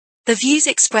The views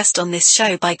expressed on this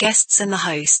show by guests and the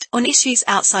host on issues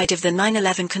outside of the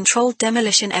 9/11 controlled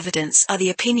demolition evidence are the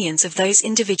opinions of those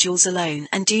individuals alone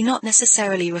and do not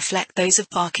necessarily reflect those of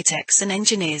architects and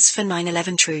engineers for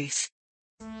 9/11 Truth.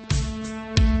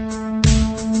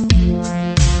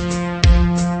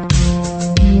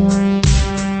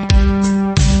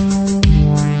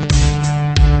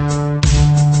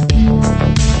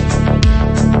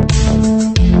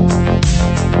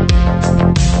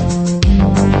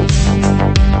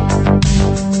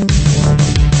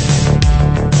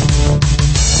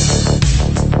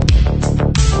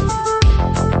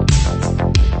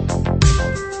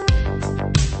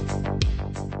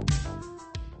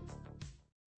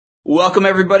 Welcome,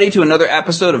 everybody, to another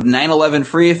episode of 9/11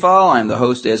 Freefall. I'm the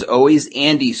host, as always,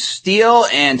 Andy Steele,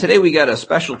 and today we got a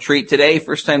special treat today.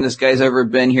 First time this guy's ever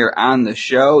been here on the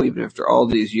show, even after all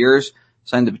these years.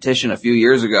 Signed the petition a few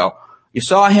years ago. You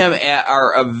saw him at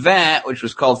our event, which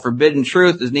was called Forbidden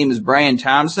Truth. His name is Brian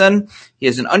Thompson. He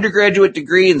has an undergraduate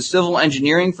degree in civil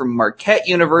engineering from Marquette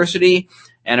University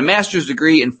and a master's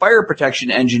degree in fire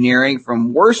protection engineering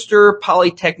from Worcester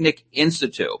Polytechnic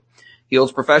Institute. He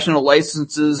holds professional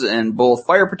licenses in both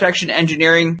fire protection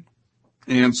engineering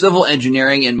and civil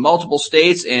engineering in multiple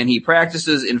states, and he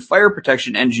practices in fire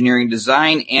protection engineering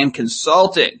design and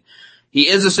consulting. He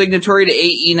is a signatory to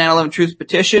AE 9/11 Truth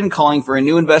petition calling for a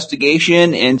new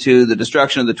investigation into the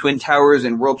destruction of the Twin Towers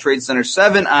and World Trade Center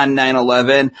 7 on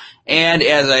 9/11. And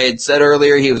as I had said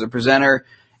earlier, he was a presenter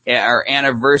at our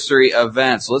anniversary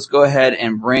event. So let's go ahead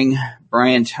and bring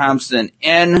Brian Thompson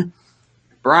in.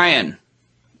 Brian,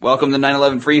 welcome to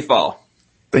 9/11 Freefall.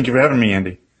 Thank you for having me,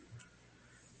 Andy.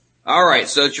 All right,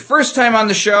 so it's your first time on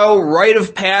the show, rite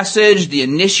of passage, the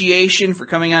initiation for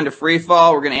coming on to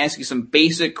Freefall. We're going to ask you some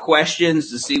basic questions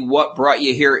to see what brought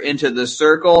you here into the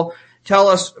circle. Tell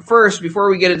us first, before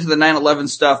we get into the 9/11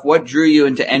 stuff, what drew you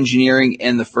into engineering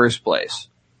in the first place?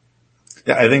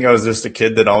 Yeah, I think I was just a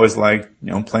kid that always liked,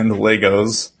 playing with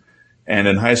Legos. And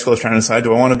in high school, I was trying to decide,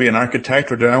 do I want to be an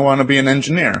architect or do I want to be an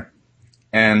engineer?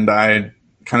 And I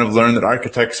kind of learned that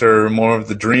architects are more of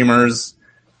the dreamers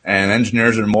and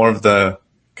engineers are more of the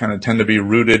kind of tend to be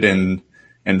rooted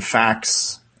in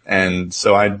facts. And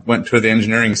so I went to the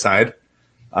engineering side.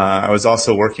 I was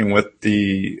also working with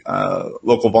the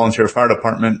local volunteer fire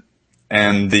department,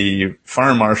 and the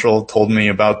fire marshal told me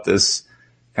about this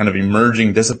kind of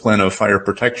emerging discipline of fire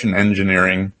protection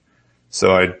engineering.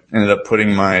 So I ended up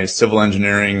putting my civil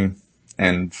engineering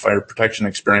and fire protection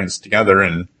experience together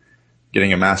and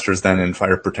getting a master's then in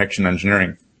fire protection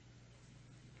engineering.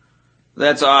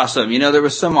 That's awesome. There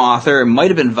was some author, it might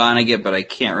have been Vonnegut, but I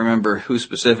can't remember who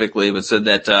specifically, but said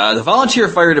that the volunteer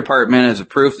fire department is a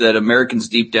proof that Americans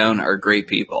deep down are great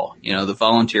people. The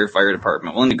volunteer fire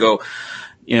department willing to go,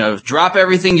 drop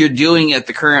everything you're doing at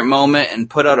the current moment and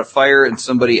put out a fire in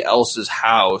somebody else's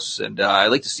house. And I'd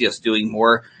like to see us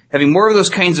having more of those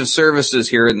kinds of services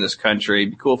here in this country.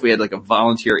 It'd be cool if we had like a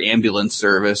volunteer ambulance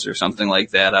service or something like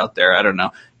that out there. I don't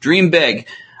know. Dream big.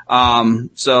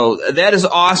 So that is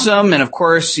awesome. And of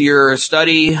course, your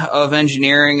study of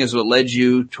engineering is what led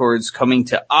you towards coming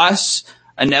to us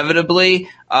inevitably.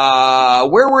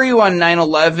 Where were you on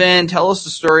 9/11? Tell us the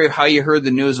story of how you heard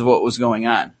the news of what was going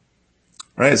on.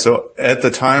 Right. So at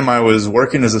the time I was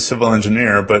working as a civil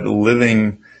engineer, but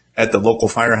living at the local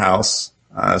firehouse.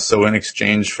 So in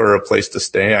exchange for a place to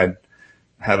stay, I'd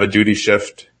have a duty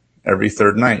shift every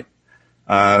third night.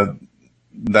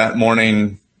 That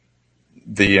morning,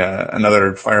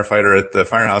 another firefighter at the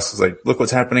firehouse was like, look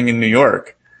what's happening in New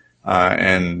York.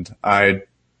 And I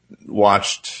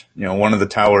watched, one of the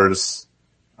towers,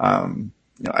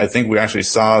 I think we actually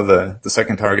saw the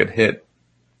second tower get hit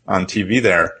on TV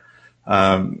there.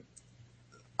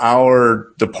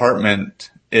 Our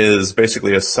department is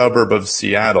basically a suburb of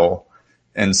Seattle.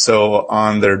 And so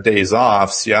on their days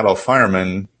off, Seattle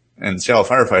firemen and Seattle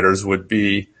firefighters would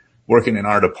be working in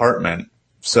our department.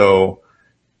 So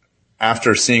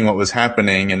after seeing what was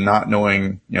happening and not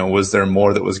knowing, was there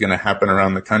more that was going to happen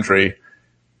around the country?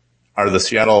 Are the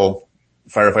Seattle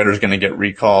firefighters going to get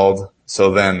recalled?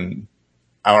 So then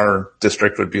our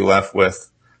district would be left with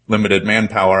limited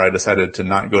manpower. I decided to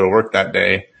not go to work that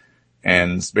day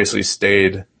and basically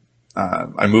stayed.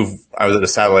 I was at a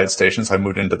satellite station, so I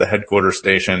moved into the headquarters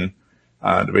station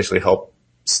to basically help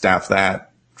staff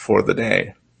that for the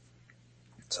day.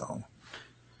 So.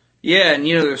 Yeah, and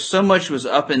there's so much was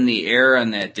up in the air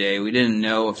on that day. We didn't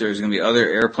know if there was going to be other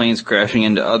airplanes crashing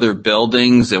into other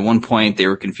buildings. At one point, they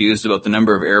were confused about the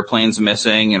number of airplanes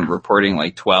missing and reporting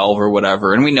like 12 or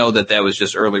whatever. And we know that was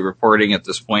just early reporting at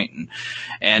this point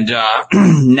and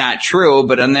not true.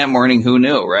 But on that morning, who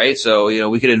knew, right? So,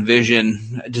 we could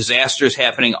envision disasters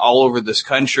happening all over this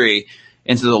country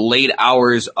into the late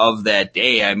hours of that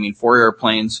day. I mean, 4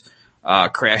 airplanes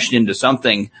crashed into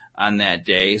something on that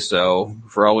day. So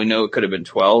for all we know, it could have been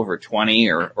 12 or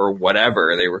 20 or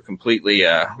whatever. They were completely,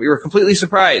 we were completely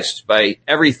surprised by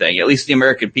everything. At least the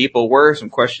American people were.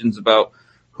 Some questions about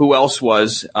who else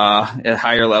was, at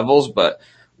higher levels, but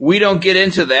we don't get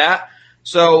into that.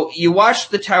 So you watched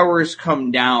the towers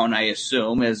come down, I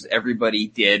assume, as everybody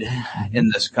did in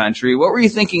this country. What were you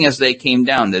thinking as they came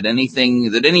down? Did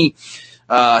any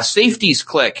safeties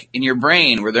click in your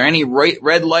brain? Were there any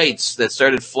red lights that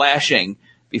started flashing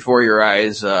before your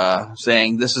eyes,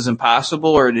 saying this is impossible,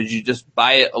 or did you just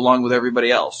buy it along with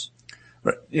everybody else?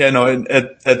 Right. Yeah, no,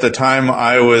 at the time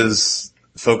I was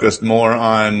focused more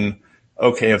on,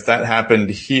 okay, if that happened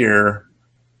here,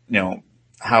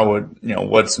 how would,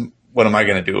 what am I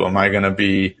going to do? Am I going to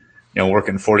be,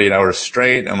 working 48 hours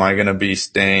straight? Am I going to be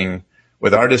staying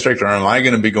with our district, or am I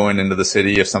going to be going into the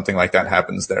city if something like that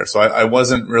happens there? So I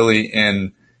wasn't really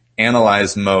in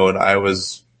analyze mode. I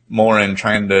was more in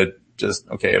trying to just,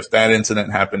 okay, if that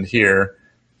incident happened here,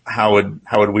 how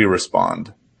would we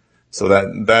respond? So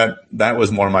that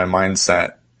was more my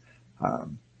mindset.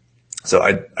 So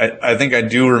I think I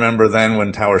do remember then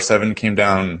when Tower 7 came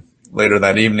down later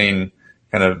that evening,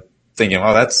 kind of thinking,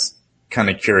 well, that's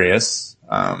kind of curious.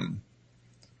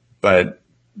 But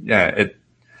yeah,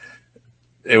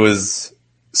 it was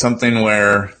something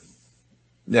where,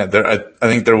 I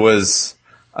think there was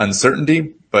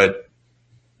uncertainty, but,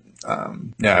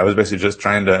 I was basically just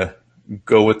trying to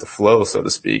go with the flow, so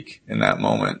to speak, in that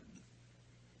moment.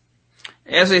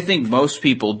 As I think most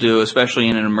people do, especially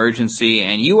in an emergency,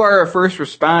 and you are a first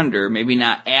responder, maybe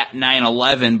not at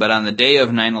 9/11, but on the day of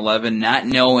 9/11, not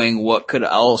knowing what could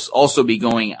also be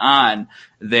going on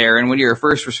there. And when you're a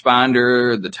first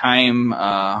responder, the time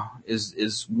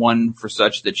is one for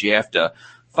such that you have to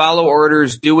follow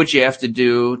orders, do what you have to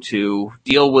do to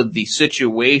deal with the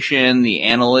situation. The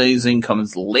analyzing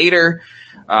comes later.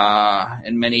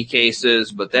 In many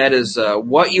cases, but that is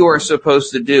what you are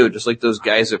supposed to do. Just like those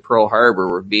guys at Pearl Harbor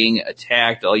were being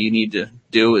attacked, all you need to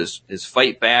do is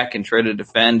fight back and try to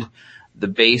defend the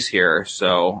base here.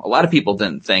 So a lot of people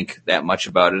didn't think that much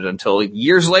about it until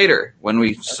years later when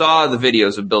we saw the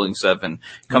videos of Building 7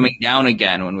 coming down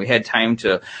again, when we had time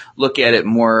to look at it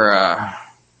more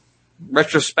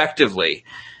retrospectively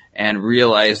and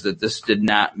realize that this did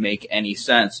not make any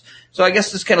sense. So I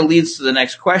guess this kind of leads to the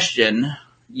next question.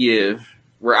 You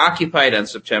were occupied on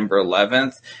September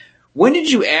 11th. When did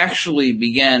you actually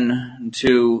begin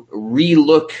to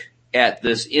relook at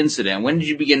this incident? When did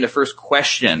you begin to first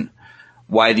question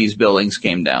why these buildings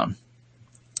came down?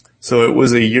 So it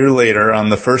was a year later, on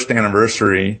the first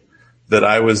anniversary, that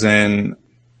I was in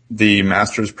the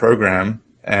master's program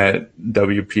at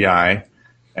WPI,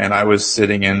 and I was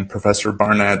sitting in Professor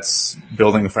Barnett's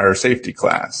building fire safety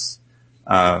class.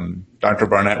 Dr.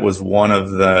 Barnett was one of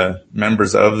the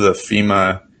members of the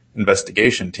FEMA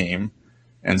investigation team.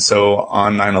 And so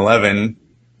on 9/11,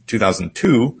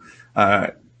 2002,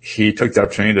 he took the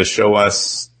opportunity to show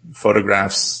us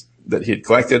photographs that he had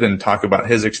collected and talk about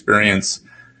his experience,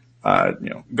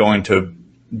 going to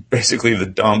basically the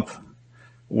dump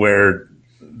where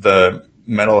the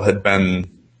metal had been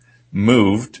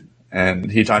moved.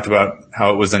 And he talked about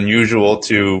how it was unusual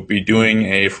to be doing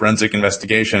a forensic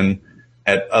investigation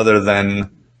at other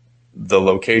than the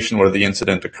location where the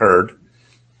incident occurred.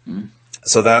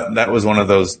 So that was one of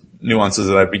those nuances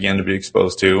that I began to be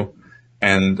exposed to.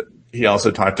 And he also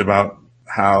talked about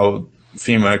how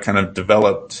FEMA kind of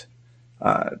developed,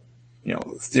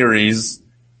 theories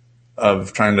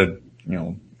of trying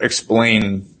to,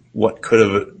 explain what could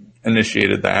have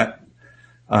initiated that.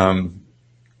 And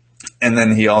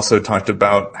then he also talked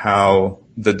about how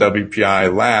the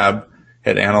WPI lab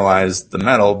had analyzed the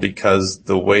metal because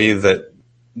the way that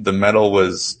the metal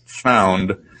was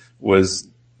found was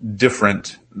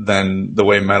different than the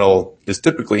way metal is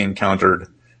typically encountered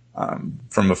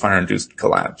from a fire-induced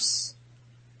collapse,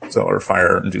 or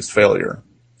fire-induced failure.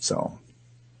 So,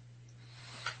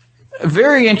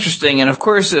 very interesting. And of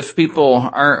course, if people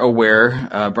aren't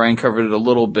aware, Brian covered it a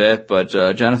little bit, but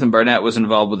Jonathan Barnett was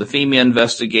involved with the FEMA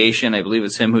investigation. I believe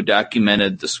it's him who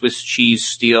documented the Swiss cheese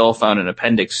steel found in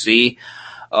Appendix C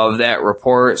of that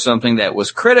report, something that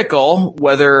was critical,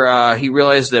 whether he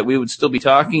realized that we would still be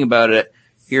talking about it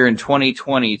here in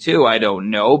 2022? I don't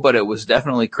know, but it was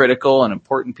definitely critical, an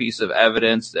important piece of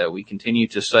evidence that we continue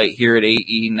to cite here at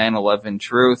AE 9/11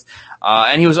 Truth.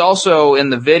 And he was also in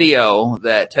the video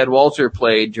that Ted Walter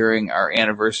played during our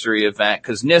anniversary event,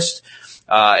 because NIST,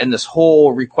 in this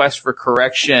whole request for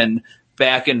correction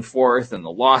back and forth and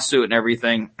the lawsuit and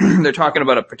everything, they're talking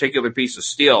about a particular piece of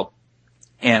steel.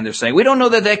 And they're saying, we don't know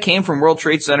that came from World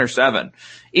Trade Center 7,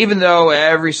 even though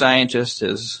every scientist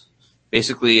has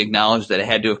basically acknowledged that it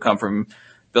had to have come from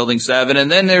Building 7.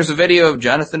 And then there's a video of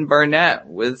Jonathan Barnett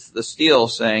with the steel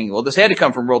saying, well, this had to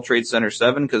come from World Trade Center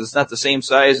 7 because it's not the same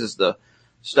size as the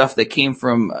stuff that came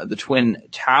from the Twin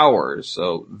Towers.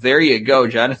 So there you go.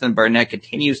 Jonathan Barnett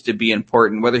continues to be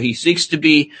important, whether he seeks to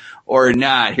be or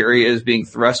not. Here he is being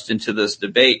thrust into this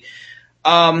debate.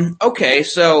 Okay,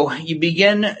 so you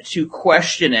begin to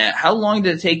question it. How long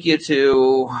did it take you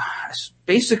to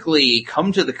basically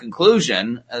come to the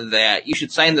conclusion that you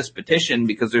should sign this petition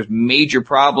because there's major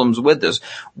problems with this?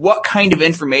 What kind of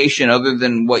information, other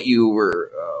than what you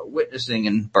were witnessing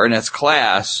in Barnett's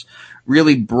class,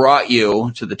 really brought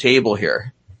you to the table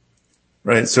here?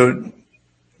 Right. So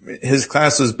his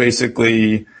class was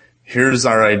basically, here's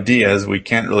our ideas. We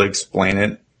can't really explain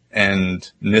it. And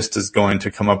NIST is going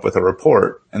to come up with a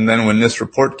report. And then when this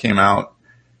report came out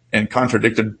and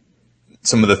contradicted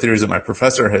some of the theories that my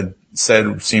professor had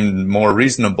said seemed more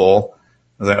reasonable,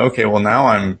 I was like, okay, well, now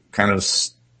I'm kind of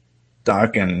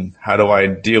stuck, and how do I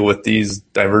deal with these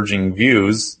diverging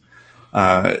views?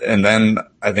 And then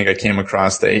I think I came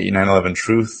across the AE 9/11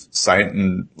 Truth site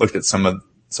and looked at some of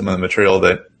the material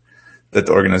that the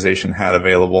organization had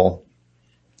available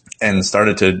and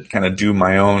started to kind of do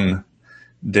my own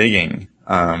digging,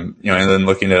 and then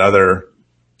looking at other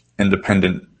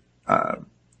independent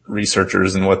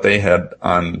researchers and what they had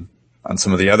on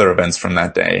some of the other events from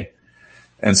that day.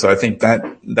 And so I think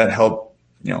that helped,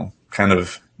 kind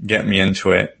of get me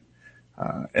into it.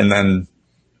 And then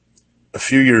a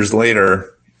few years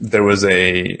later, there was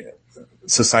a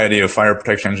Society of Fire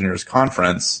Protection Engineers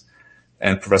conference,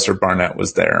 and Professor Barnett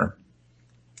was there.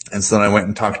 And so then I went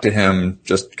and talked to him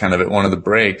just kind of at one of the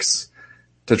breaks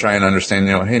to try and understand,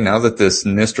 hey, now that this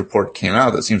NIST report came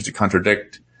out that seems to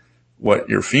contradict what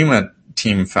your FEMA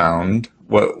team found,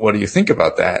 what do you think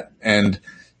about that? And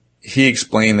he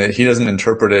explained that he doesn't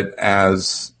interpret it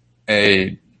as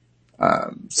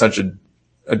such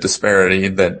a disparity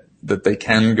that they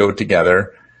can go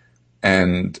together.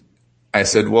 And I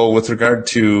said, well, with regard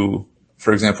to,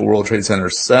 for example, World Trade Center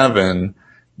 7,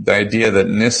 the idea that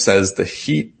NIST says the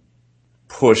heat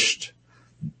pushed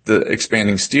the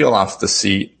expanding steel off the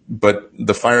seat, but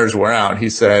the fires were out.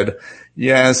 He said,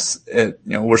 yes,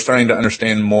 we're starting to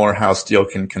understand more how steel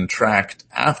can contract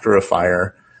after a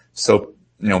fire. So,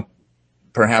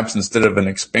 perhaps instead of an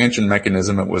expansion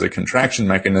mechanism, it was a contraction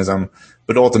mechanism,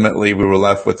 but ultimately we were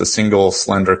left with a single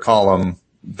slender column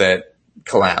that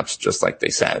collapsed, just like they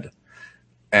said.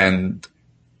 And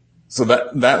so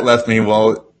that left me,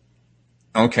 well,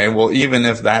 okay, well, even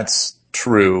if that's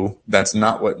true, that's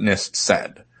not what NIST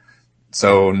said.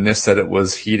 So NIST said it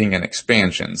was heating and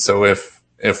expansion. So if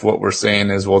what we're saying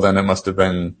is, well, then it must have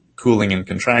been cooling and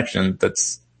contraction,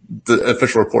 that's the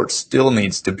official report still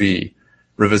needs to be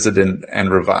revisited and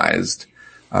revised.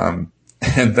 And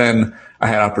then I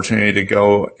had opportunity to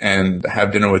go and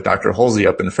have dinner with Dr. Halsey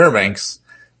up in Fairbanks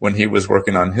when he was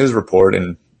working on his report,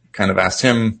 and kind of asked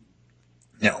him,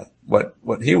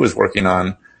 what he was working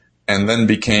on. And then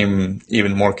became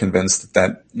even more convinced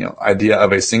that idea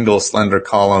of a single slender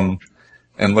column,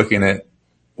 and looking at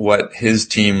what his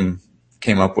team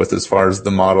came up with as far as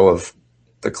the model of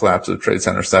the collapse of Trade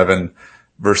Center 7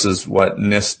 versus what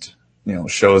NIST,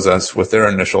 shows us with their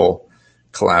initial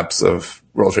collapse of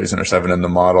World Trade Center 7 in the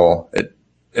model.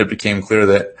 It became clear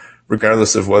that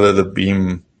regardless of whether the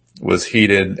beam was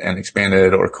heated and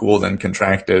expanded or cooled and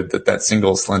contracted, that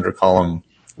single slender column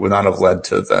would not have led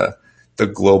to the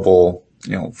global,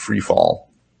 free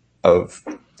fall of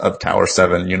Tower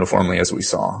 7 uniformly as we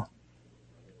saw.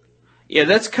 Yeah,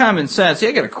 that's common sense.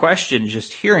 I got a question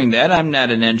just hearing that. I'm not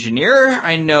an engineer.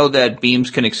 I know that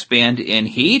beams can expand in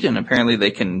heat, and apparently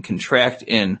they can contract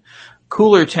in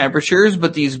cooler temperatures,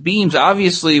 but these beams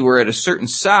obviously were at a certain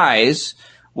size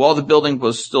while the building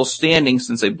was still standing,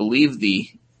 since I believe the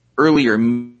earlier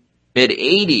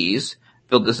mid-80s,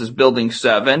 this is Building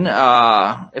 7,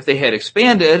 if they had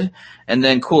expanded and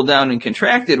then cooled down and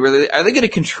contracted, are they going to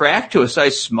contract to a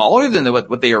size smaller than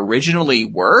what they originally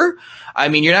were? I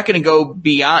mean, you're not going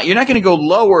to go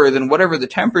lower than whatever the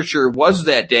temperature was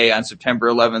that day on September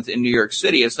 11th in New York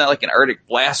City. It's not like an Arctic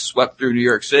blast swept through New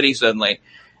York City suddenly,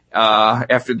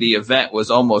 after the event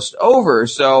was almost over.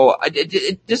 So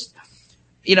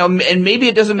and maybe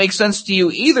it doesn't make sense to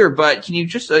you either, but can you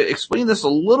just explain this a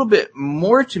little bit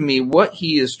more to me, what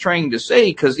he is trying to say?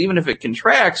 Because even if it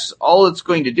contracts, all it's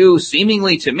going to do,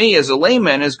 seemingly to me as a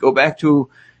layman, is go back to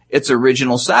its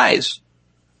original size.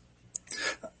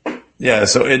 Yeah,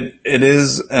 so it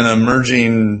is an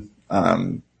emerging,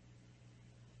 I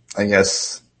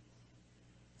guess,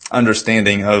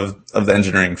 understanding of the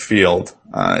engineering field.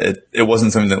 It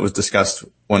wasn't something that was discussed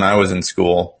when I was in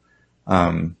school.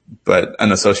 But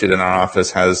an associate in our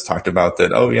office has talked about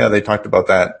that. Oh yeah, they talked about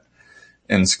that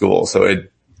in school.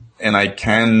 And I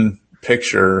can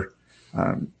picture,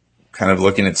 kind of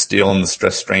looking at steel in the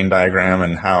stress strain diagram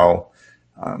and how,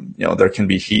 there can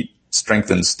be heat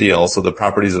strengthened steel. So the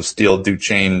properties of steel do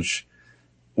change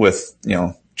with,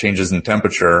 changes in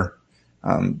temperature.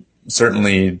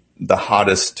 Certainly the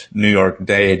hottest New York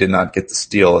day did not get the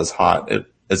steel as hot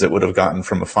as it would have gotten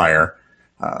from a fire.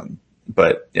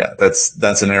 But yeah,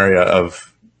 that's an area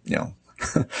of,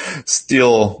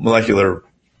 steel molecular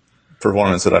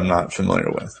performance that I'm not familiar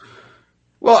with.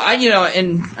 Well,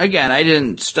 and again, I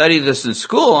didn't study this in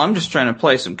school. I'm just trying to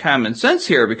apply some common sense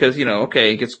here because,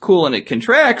 okay, it gets cool and it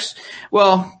contracts.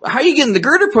 Well, how are you getting the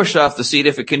girder pushed off the seat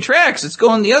if it contracts? It's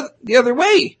going the other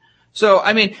way. So,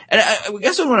 and I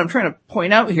guess what I'm trying to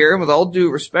point out here, with all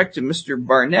due respect to Mr.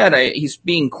 Barnett, he's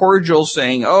being cordial,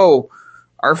 saying,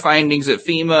 our findings at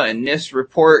FEMA and NIST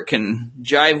report can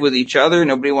jive with each other.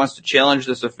 Nobody wants to challenge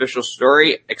this official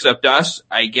story except us.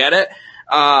 I get it.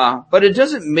 But it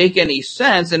doesn't make any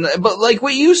sense. But like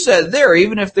what you said there,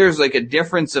 even if there's like a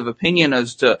difference of opinion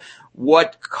as to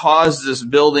what caused this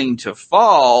building to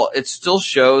fall, it still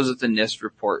shows that the NIST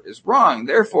report is wrong.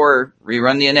 Therefore,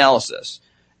 rerun the analysis.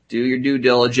 Do your due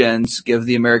diligence, give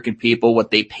the American people what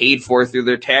they paid for through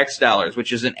their tax dollars,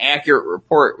 which is an accurate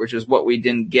report, which is what we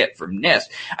didn't get from NIST.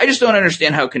 I just don't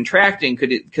understand how contracting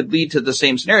could lead to the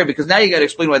same scenario, because now you got to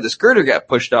explain why this girder got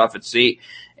pushed off its seat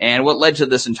and what led to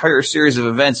this entire series of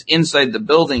events inside the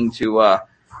building to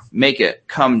make it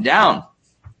come down.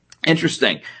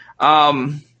 Interesting.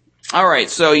 All right,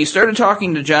 so you started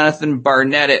talking to Jonathan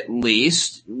Barnett, at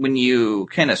least, when you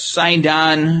kind of signed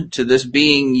on to this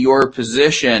being your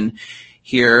position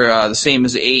here, the same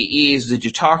as AEs. Did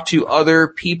you talk to other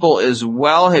people as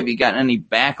well? Have you gotten any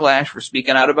backlash for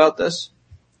speaking out about this?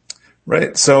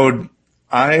 Right. So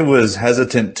I was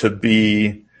hesitant to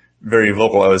be very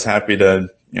vocal. I was happy to,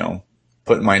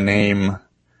 put my name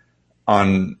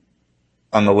on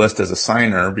the list as a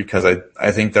signer, because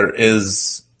I think there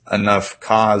is enough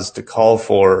cause to call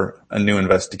for a new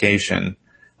investigation.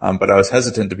 But I was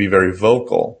hesitant to be very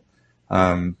vocal.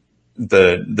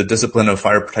 The discipline of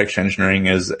fire protection engineering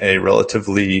is a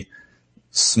relatively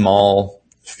small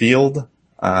field.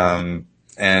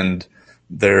 And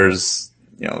there's,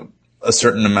 a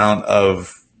certain amount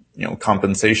of,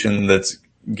 compensation that's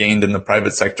gained in the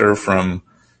private sector from,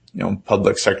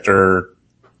 public sector,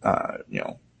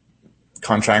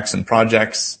 contracts and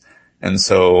projects. And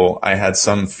so I had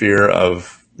some fear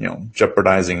of,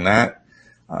 jeopardizing that.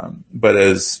 But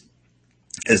as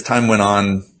time went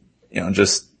on,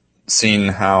 just seeing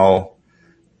how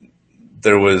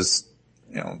there was,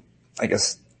 I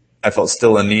guess I felt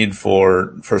still a need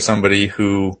for somebody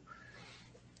who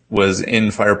was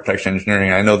in fire protection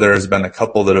engineering. I know there has been a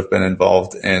couple that have been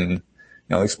involved in,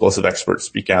 explosive experts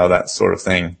speak out, that sort of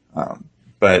thing.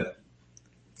 But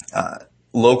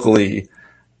locally,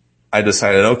 I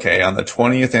decided, okay, on the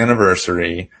 20th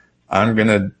anniversary, I'm going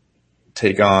to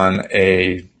take on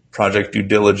a project due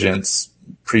diligence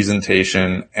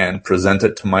presentation and present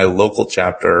it to my local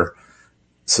chapter,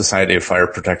 Society of Fire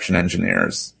Protection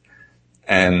Engineers.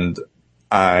 And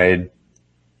I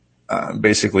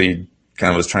basically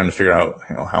kind of was trying to figure out,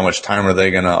 how much time are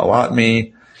they going to allot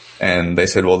me? And they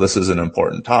said, well, this is an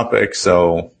important topic,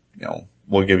 so,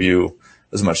 we'll give you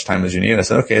as much time as you need. I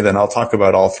said, okay, then I'll talk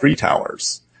about all three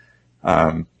towers.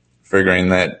 Figuring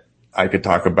that I could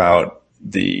talk about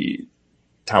the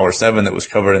Tower 7 that was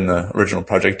covered in the original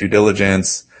project due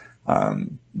diligence.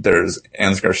 There's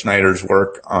Ansgar Schneider's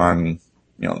work on,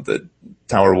 the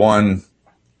Tower 1.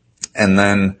 And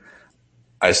then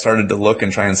I started to look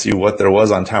and try and see what there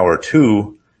was on Tower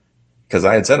 2, because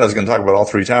I had said I was going to talk about all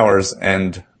three towers,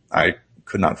 and I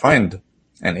could not find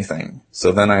anything.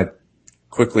 So then I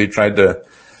quickly tried to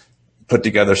put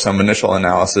together some initial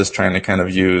analysis, trying to kind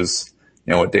of use,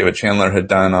 what David Chandler had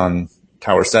done on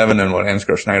Tower 7 and what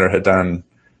Ansgar Schneider had done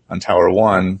on Tower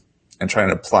 1, and trying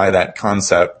to apply that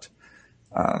concept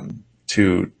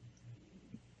to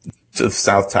the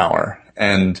South Tower.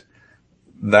 And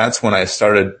that's when I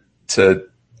started to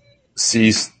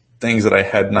see things that I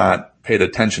had not paid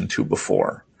attention to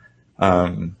before.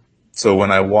 So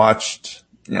when I watched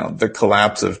the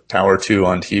collapse of Tower 2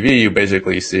 on TV, you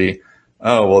basically see,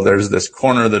 oh, well, there's this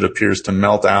corner that appears to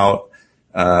melt out,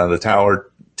 the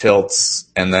tower tilts,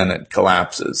 and then it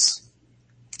collapses.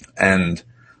 And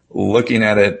looking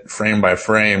at it frame by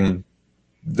frame,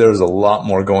 there's a lot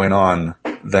more going on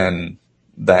than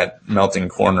that melting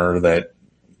corner that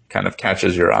kind of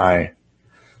catches your eye.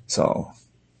 So.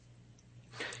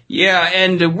 Yeah,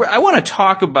 and I want to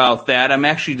talk about that. I'm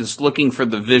actually just looking for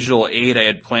the visual aid I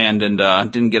had planned and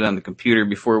didn't get on the computer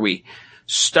before we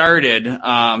started.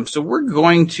 So we're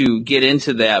going to get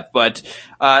into that, but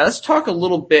let's talk a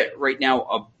little bit right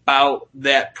now about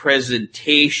that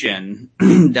presentation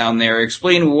down there.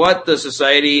 Explain what the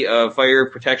Society of Fire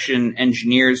Protection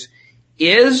Engineers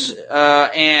is,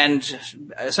 and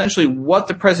essentially what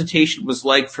the presentation was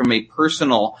like from a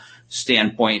personal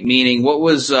standpoint, meaning what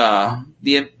was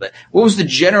the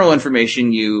general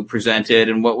information you presented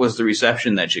and what was the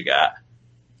reception that you got?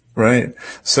 Right.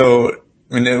 So,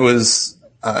 it was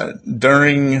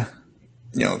during,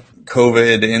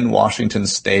 COVID in Washington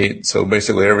State. So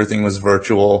basically everything was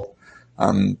virtual,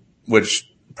 which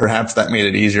perhaps that made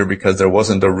it easier because there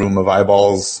wasn't a room of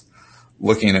eyeballs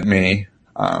looking at me.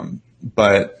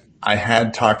 But I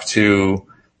had talked to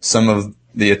some of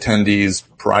the attendees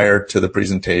prior to the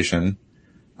presentation.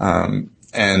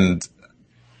 And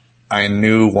I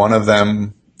knew one of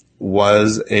them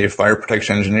was a fire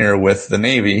protection engineer with the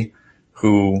Navy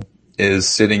who is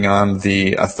sitting on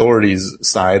the authorities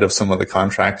side of some of the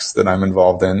contracts that I'm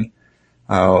involved in.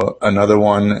 Another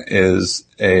one is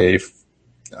basically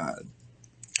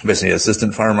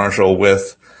assistant fire marshal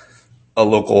with a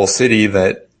local city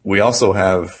that we also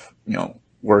have,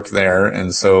 work there.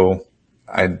 And so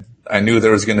I knew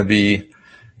there was going to be,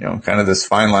 kind of this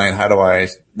fine line. How do I,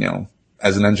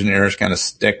 as an engineer, kind of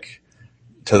stick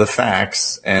to the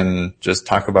facts and just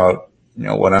talk about,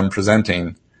 what I'm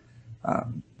presenting.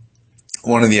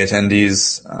 One of the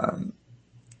attendees,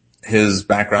 his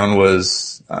background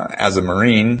was as a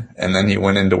Marine, and then he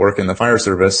went into work in the fire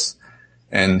service,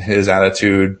 and his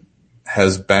attitude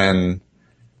has been,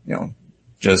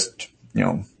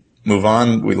 move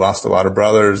on. We lost a lot of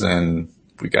brothers, and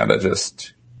we got to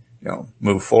just,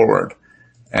 move forward.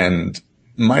 And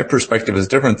my perspective is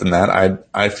different than that.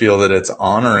 I feel that it's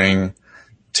honoring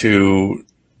to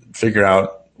figure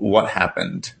out what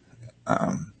happened.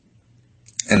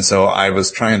 And so I was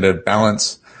trying to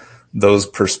balance those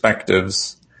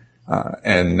perspectives,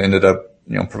 and ended up,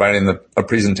 providing a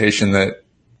presentation that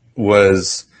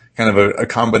was kind of a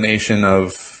combination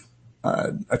of,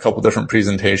 a couple different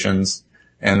presentations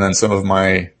and then some of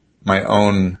my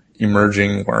own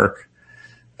emerging work.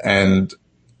 And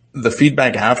the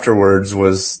feedback afterwards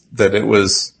was that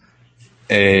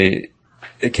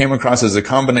it came across as a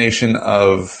combination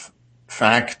of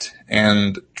fact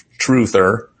and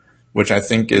truther, which I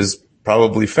think is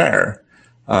probably fair.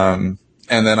 And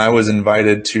then I was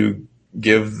invited to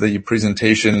give the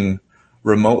presentation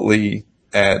remotely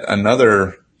at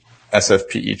another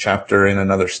SFPE chapter in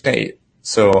another state.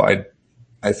 So I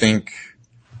think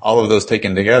all of those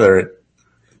taken together,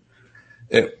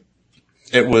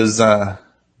 it was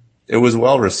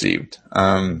well received.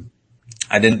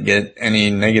 I didn't get any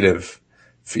negative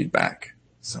feedback.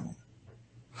 So.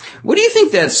 What do you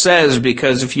think that says?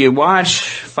 Because if you watch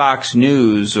Fox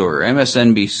News or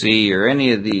MSNBC or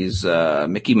any of these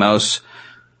Mickey Mouse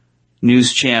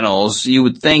news channels, you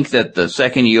would think that the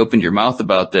second you opened your mouth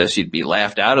about this, you'd be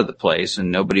laughed out of the place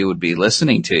and nobody would be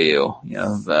listening to you.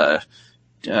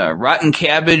 Rotten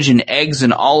cabbage and eggs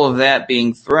and all of that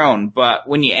being thrown. But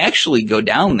when you actually go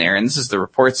down there, and this is the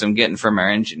reports I'm getting from our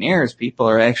engineers, people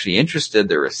are actually interested.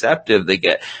 They're receptive. They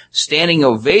get standing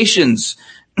ovations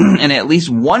in at least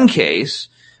one case.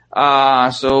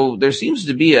 So there seems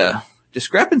to be a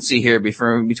discrepancy here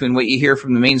between what you hear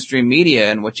from the mainstream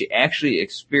media and what you actually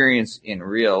experience in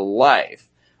real life.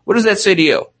 What does that say to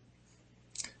you?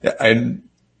 Yeah,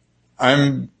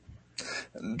 I'm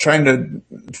trying to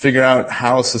figure out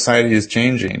how society is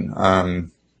changing.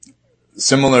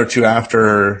 Similar to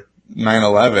after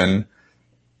 9/11,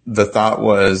 the thought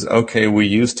was, okay, we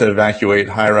used to evacuate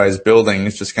high-rise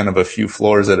buildings, just kind of a few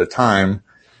floors at a time.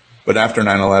 But after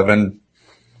 9/11,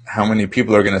 how many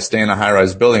people are going to stay in a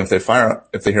high-rise building? If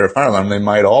they hear a fire alarm, they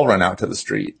might all run out to the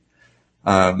street.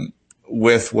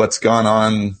 With what's gone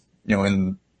on,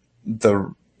 in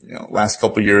the last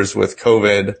couple of years with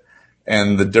COVID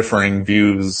and the differing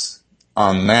views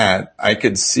on that, I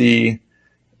could see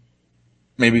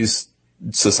maybe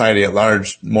society at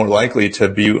large more likely to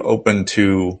be open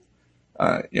to,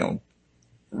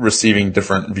 receiving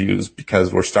different views,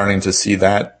 because we're starting to see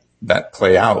that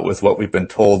play out with what we've been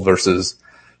told versus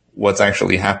what's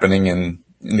actually happening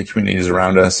in the communities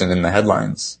around us and in the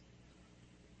headlines.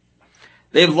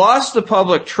 They've lost the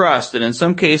public trust, and in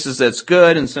some cases that's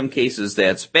good, in some cases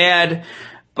that's bad.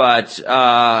 But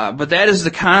that is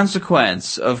the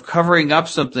consequence of covering up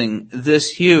something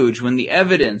this huge when the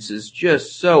evidence is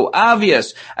just so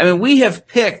obvious. I mean, we have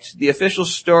picked the official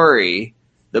story,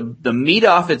 the meat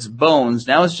off its bones.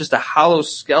 Now it's just a hollow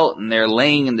skeleton there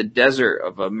laying in the desert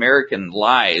of American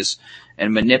lies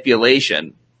and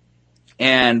manipulation.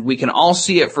 And we can all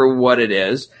see it for what it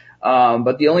is.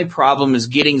 But the only problem is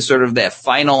getting sort of that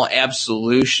final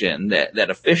absolution, that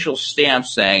official stamp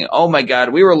saying, oh my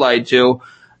God, we were lied to.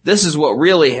 This is what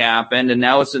really happened, and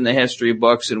now it's in the history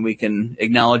books, and we can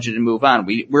acknowledge it and move on.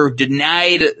 We're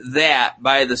denied that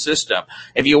by the system.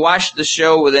 If you watch the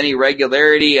show with any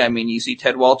regularity, I mean, you see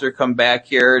Ted Walter come back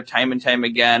here time and time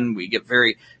again. We get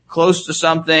very close to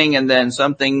something, and then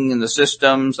something in the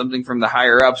system, something from the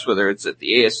higher-ups, whether it's at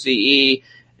the ASCE,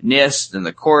 NIST, and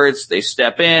the courts, they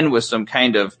step in with some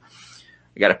kind of,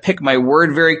 I got to pick my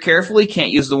word very carefully, can't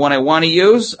use the one I want to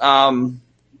use,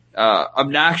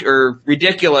 obnoxious or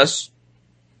ridiculous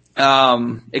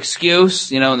excuse.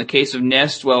 In the case of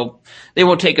NIST, well, they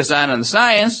won't take us on the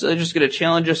science. They're just going to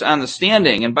challenge us on the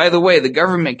standing. And by the way, the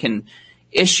government can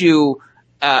issue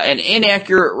an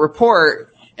inaccurate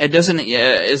report. It doesn't,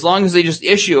 as long as they just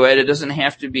issue it, it doesn't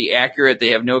have to be accurate.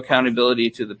 They have no accountability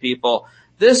to the people.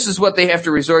 This is what they have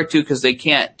to resort to because they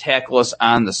can't tackle us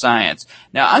on the science.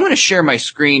 Now, I'm going to share my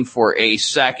screen for a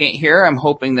second here. I'm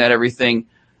hoping that everything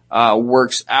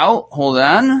works out. Hold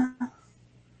on.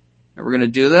 We're going to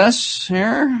do this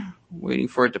here. Waiting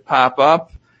for it to pop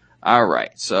up. All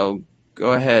right. So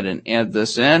go ahead and add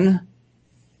this in.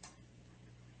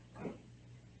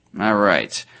 All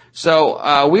right.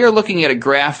 So we are looking at a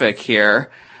graphic here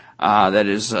that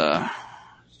is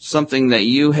something that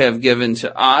you have given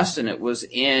to us, and it was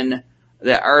in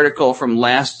the article from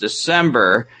last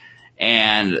December.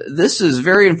 And this is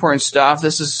very important stuff.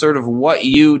 This is sort of what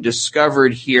you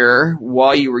discovered here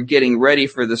while you were getting ready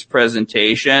for this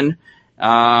presentation.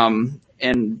 And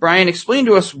Brian, explain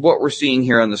to us what we're seeing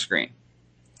here on the screen.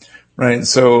 Right.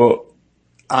 So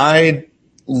I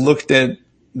looked at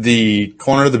the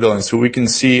corner of the building. So we can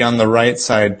see on the right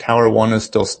side, Tower 1 is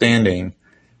still standing.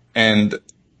 And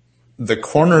the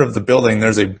corner of the building,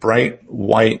 there's a bright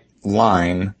white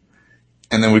line.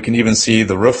 And then we can even see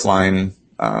the roof line,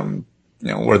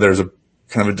 where there's a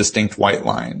kind of a distinct white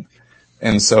line.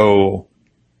 And so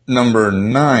number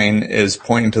 9 is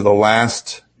pointing to the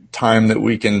last time that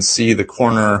we can see the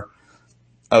corner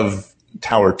of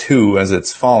Tower 2 as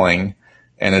it's falling.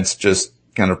 And it's just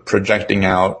kind of projecting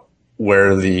out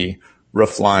where the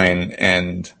roof line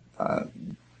and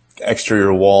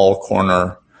exterior wall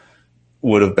corner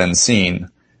would have been seen.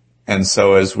 And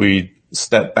so as we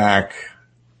step back,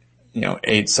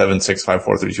 8, 7, 6, 5,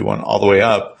 4, 3, 2, 1, all the way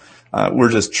up,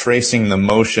 we're just tracing the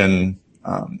motion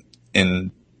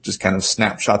in just kind of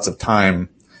snapshots of time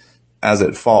as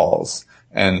it falls.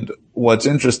 And what's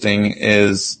interesting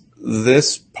is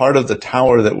this part of the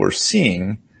tower that we're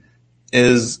seeing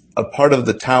is a part of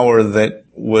the tower that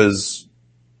was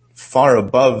far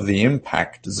above the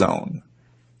impact zone.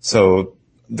 So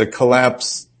the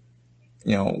collapse,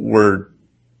 we're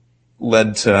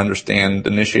led to understand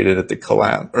initiated at the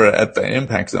collapse or at the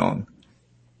impact zone.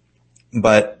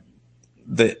 But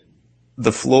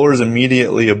the floors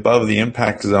immediately above the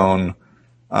impact zone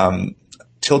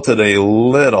tilted a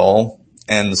little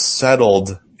and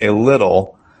settled a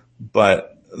little,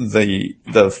 but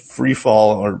the free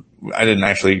fall, or I didn't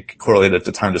actually correlate at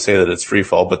the time to say that it's free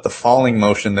fall, but the falling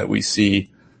motion that we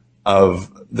see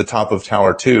of the top of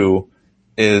Tower 2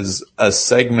 is a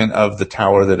segment of the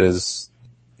tower that is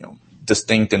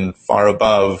distinct and far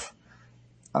above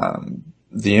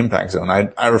the impact zone.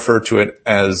 I refer to it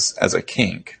as a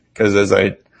kink, because as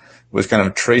I was kind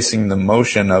of tracing the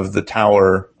motion of the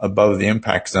tower above the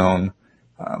impact zone,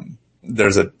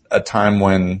 there's a time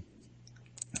when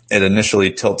it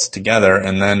initially tilts together,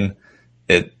 and then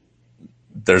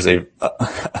there's a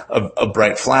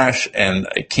bright flash and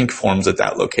a kink forms at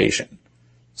that location.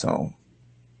 So.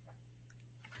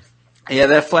 Yeah,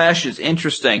 that flash is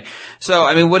interesting.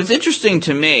 So, what is interesting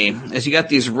to me is you got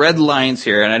these red lines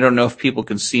here, and I don't know if people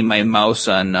can see my mouse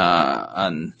on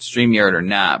StreamYard or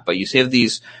not, but you have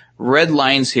these red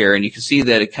lines here, and you can see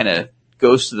that it kind of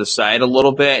goes to the side a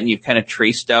little bit, and you've kind of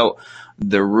traced out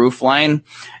the roof line.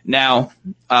 Now,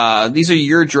 these are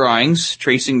your drawings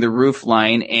tracing the roof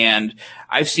line, and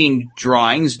I've seen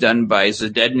drawings done by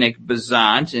Zdeněk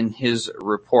Bezant in his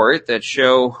report that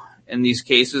show in these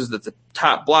cases that the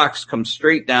top blocks come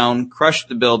straight down, crush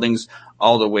the buildings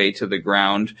all the way to the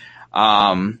ground.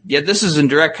 Yet this is in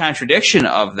direct contradiction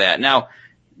of that. Now,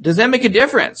 does that make a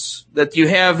difference that you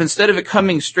have, instead of it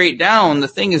coming straight down, the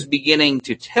thing is beginning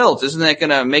to tilt? Isn't that going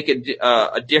to make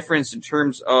a difference in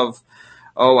terms of,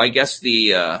 I guess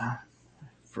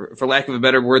for lack of a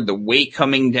better word, the weight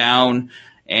coming down,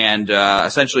 and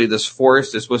essentially this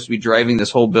force is supposed to be driving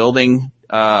this whole building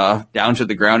down to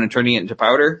the ground and turning it into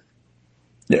powder?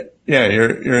 Yeah,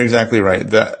 you're exactly right.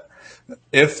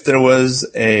 If there was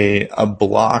a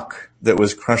block that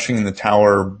was crushing the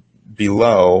tower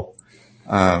below,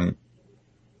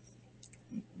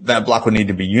 that block would need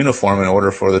to be uniform in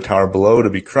order for the tower below to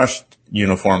be crushed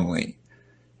uniformly.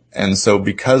 And so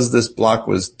because this block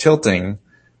was tilting,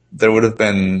 there would have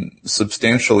been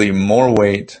substantially more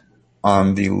weight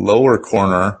on the lower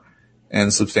corner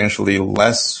and substantially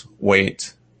less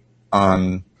weight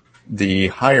on the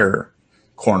higher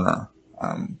corner.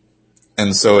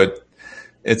 And so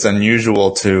it's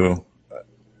unusual to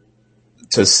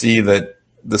see that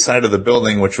the side of the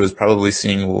building, which was probably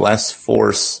seeing less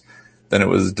force than it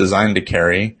was designed to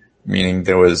carry, meaning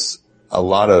there was a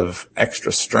lot of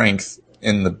extra strength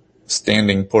in the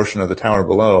standing portion of the tower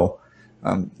below,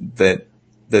 that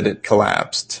it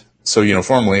collapsed so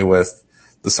uniformly with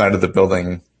the side of the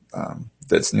building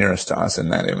that's nearest to us in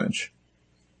that image.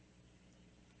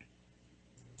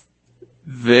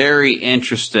 Very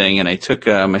interesting, and I took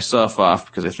myself off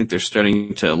because I think they're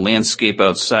starting to landscape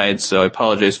outside, so I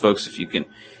apologize, folks, if you can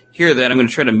hear that. I'm going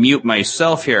to try to mute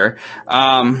myself here.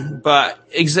 But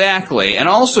exactly, and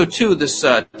also, too, this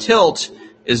tilt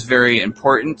is very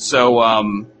important,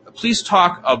 so please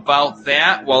talk about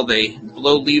that while they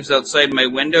blow leaves outside my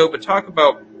window, but talk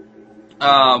about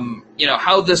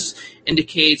how this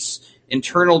indicates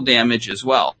internal damage as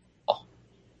well.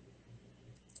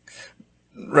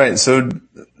 Right. So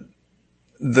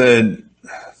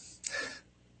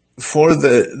for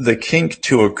the kink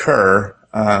to occur,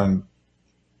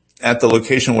 at the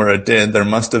location where it did, there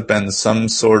must have been some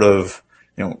sort of,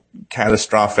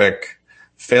 catastrophic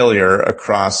failure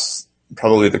across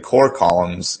probably the core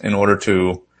columns in order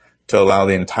to allow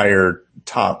the entire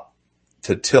top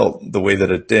to tilt the way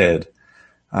that it did.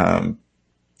 And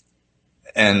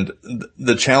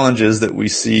the challenge is that we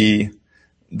see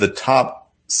the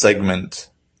top segment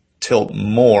tilt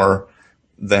more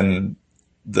than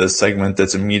the segment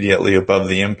that's immediately above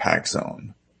the impact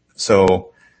zone.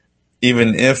 So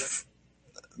even if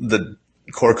the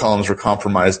core columns were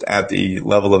compromised at the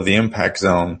level of the impact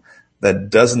zone,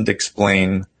 that doesn't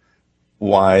explain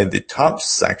why the top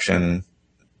section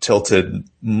tilted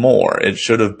more. It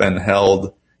should have been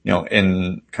held,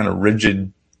 in kind of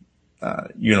rigid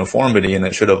uniformity, and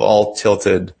it should have all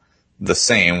tilted the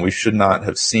same. We should not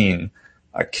have seen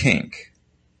a kink.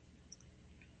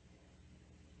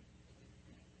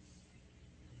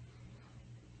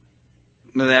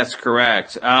 That's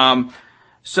correct.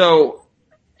 So,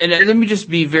 and let me just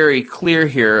be very clear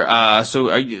here.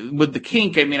 With the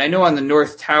kink, I know on the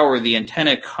north tower, the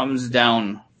antenna comes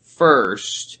down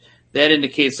first. That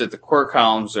indicates that the core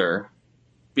columns are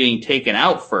being taken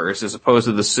out first, as opposed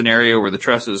to the scenario where the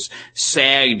trusses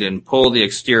sagged and pulled the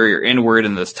exterior inward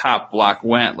and this top block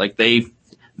went, like they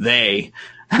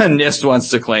NIST wants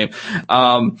to claim.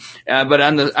 But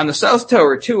on the south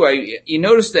tower too, you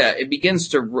notice that it begins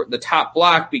the top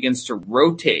block begins to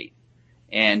rotate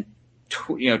and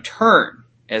turn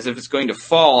as if it's going to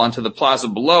fall onto the plaza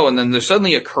below, and then there's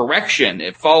suddenly a correction.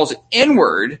 It falls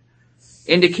inward,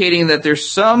 indicating that there's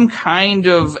some kind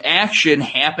of action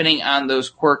happening on those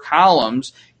core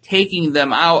columns, taking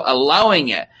them out, allowing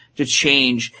it to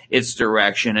change its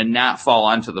direction and not fall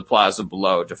onto the plaza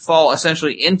below, to fall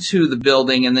essentially into the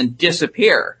building and then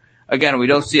disappear. Again, we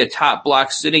don't see a top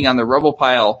block sitting on the rubble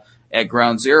pile at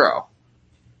ground zero.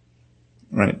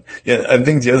 Right. Yeah, I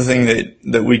think the other thing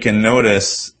that we can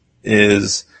notice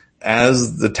is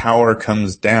as the tower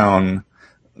comes down,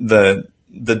 the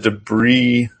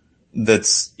debris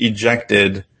that's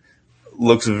ejected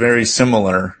looks very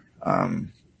similar.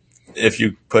 If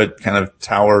you put kind of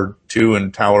Tower 2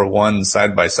 and Tower 1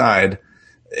 side by side,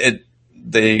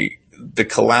 the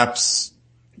collapse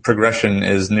progression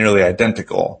is nearly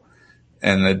identical.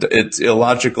 And it's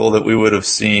illogical that we would have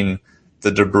seen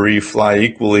the debris fly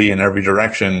equally in every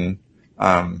direction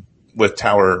with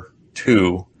Tower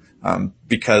 2,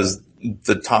 because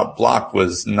the top block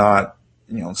was not,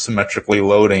 symmetrically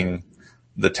loading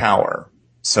the tower.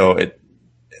 So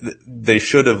they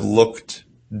should have looked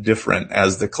different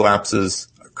as the collapses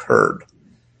occurred.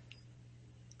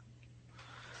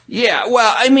 Yeah,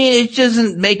 well, it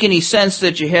doesn't make any sense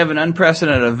that you have an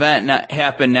unprecedented event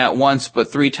happen not once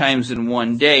but 3 times in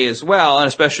one day as well, and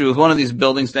especially with one of these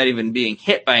buildings not even being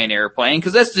hit by an airplane,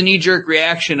 because that's the knee-jerk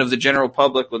reaction of the general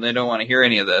public when they don't want to hear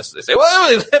any of this. They say,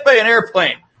 well, it was hit by an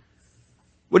airplane.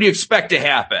 what do you expect to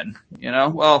happen?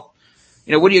 Well,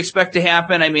 what do you expect to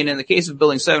happen? I mean, in the case of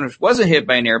Building 7, which wasn't hit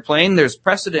by an airplane, there's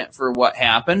precedent for what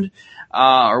happened,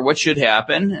 or what should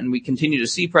happen, and we continue to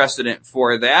see precedent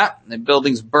for that. The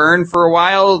buildings burn for a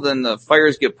while, then the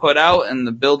fires get put out, and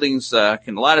the buildings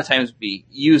can a lot of times be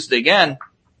used again.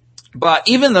 But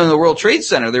even though in the World Trade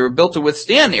Center, they were built to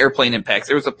withstand airplane impacts,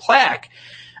 there was a plaque.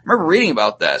 I remember reading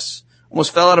about this.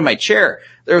 Almost fell out of my chair.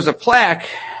 There was a plaque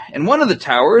in one of the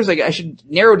towers. I should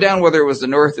narrow down whether it was the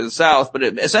north or the south, but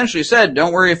it essentially said,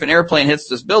 don't worry if an airplane hits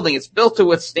this building. It's built to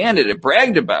withstand it. It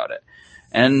bragged about it.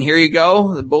 And here you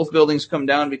go. Both buildings come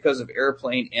down because of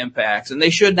airplane impacts, and they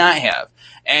should not have.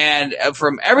 And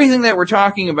from everything that we're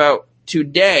talking about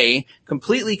today,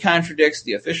 completely contradicts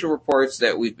the official reports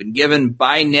that we've been given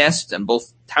by NIST and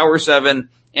both Tower 7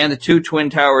 and the two Twin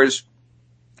Towers,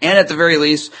 and at the very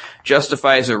least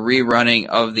justifies a rerunning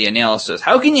of the analysis.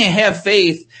 How can you have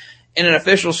faith in an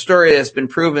official story that's been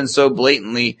proven so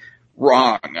blatantly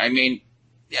wrong? I mean,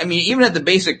 even at the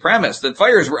basic premise, the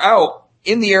fires were out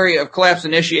in the area of collapse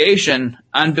initiation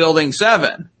on Building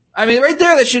 7. I mean, right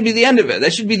there, that should be the end of it.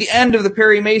 That should be the end of the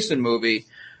Perry Mason movie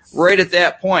right at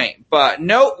that point. But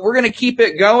no, we're going to keep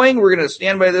it going. We're going to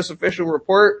stand by this official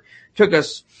report. Took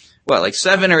us,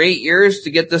 7 or 8 years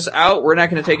to get this out. We're not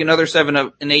going to take another 7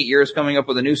 and 8 years coming up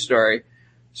with a new story.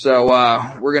 So,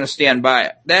 we're going to stand by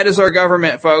it. That is our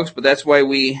government, folks, but that's why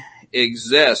we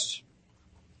exist.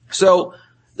 So,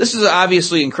 this is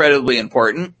obviously incredibly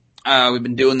important. We've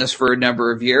been doing this for a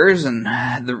number of years, and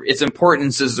its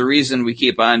importance is the reason we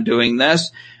keep on doing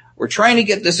this. We're trying to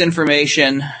get this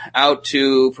information out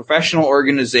to professional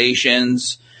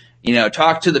organizations,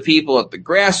 talk to the people at the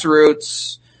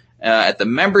grassroots, at the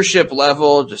membership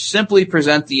level, just simply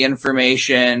present the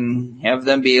information, have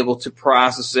them be able to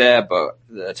process it. But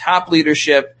the top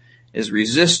leadership is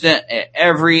resistant at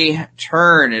every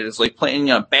turn. It is like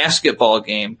playing a basketball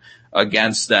game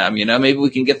against them. Maybe we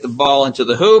can get the ball into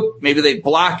the hoop. Maybe they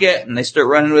block it and they start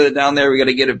running with it down there. We got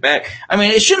to get it back. I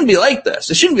mean, it shouldn't be like this.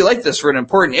 It shouldn't be like this for an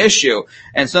important issue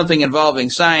and something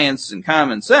involving science and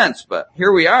common sense. But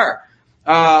here we are.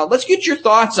 Let's get your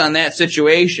thoughts on that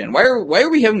situation. Why are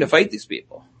we having to fight these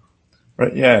people?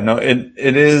 Right. Yeah. No. It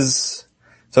is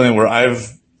something where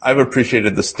I've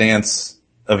appreciated the stance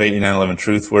of 8911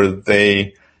 Truth, where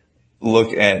they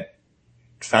look at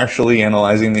factually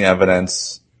analyzing the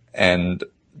evidence and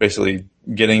basically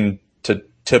getting to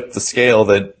tip the scale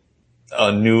that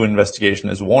a new investigation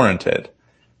is warranted.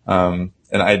 And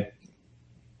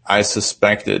I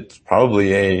suspect it's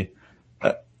probably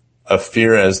a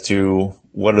fear as to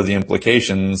what are the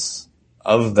implications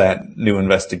of that new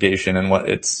investigation and what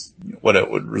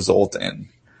it would result in.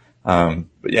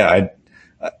 But yeah,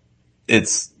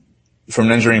 it's from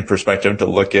an engineering perspective to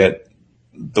look at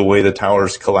the way the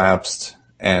towers collapsed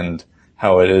and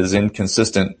how it is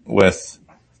inconsistent with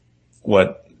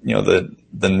what, the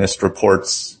NIST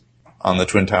reports on the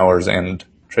Twin Towers and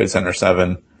Trade Center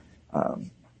 7,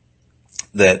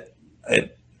 that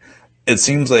it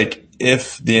seems like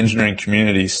if the engineering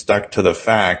community stuck to the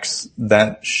facts,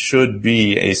 that should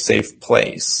be a safe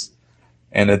place.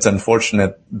 And it's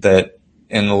unfortunate that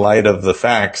in light of the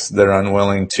facts, they're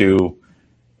unwilling to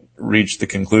reach the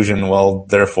conclusion, well,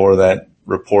 therefore that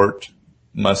report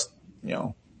must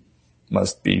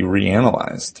be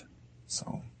reanalyzed.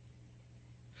 So.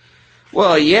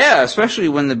 Well, yeah, especially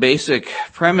when the basic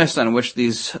premise on which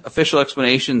these official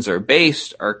explanations are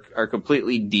based are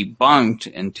completely debunked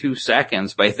in 2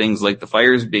 seconds by things like the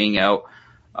fires being out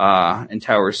in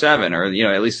Tower 7, or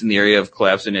at least in the area of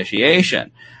collapse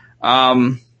initiation.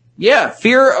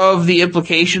 Fear of the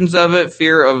implications of it,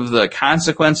 fear of the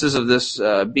consequences of this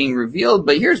being revealed.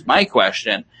 But here's my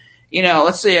question.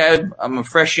 Let's say I'm a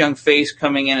fresh young face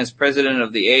coming in as president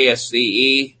of the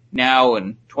ASCE now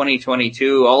in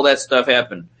 2022. All that stuff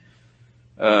happened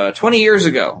 20 years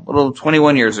ago,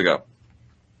 21 years ago.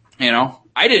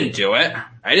 I didn't do it.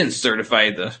 I didn't certify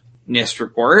the NIST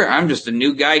report. I'm just a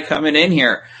new guy coming in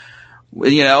here.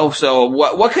 So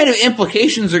what kind of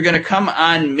implications are going to come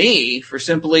on me for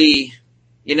simply,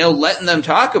 letting them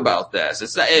talk about this?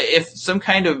 It's not, if some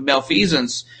kind of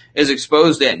malfeasance is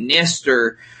exposed at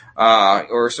NIST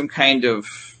or some kind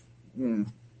of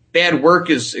bad work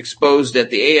is exposed at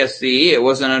the ASCE. It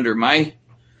wasn't under my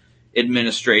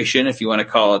administration, if you want to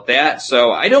call it that.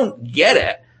 So I don't get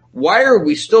it. Why are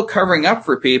we still covering up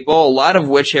for people, a lot of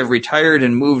which have retired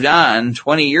and moved on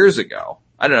 20 years ago?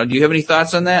 I don't know. Do you have any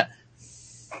thoughts on that?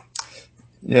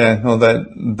 Yeah, no,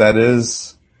 that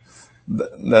is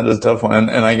a tough one.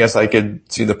 And I guess I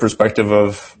could see the perspective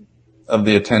of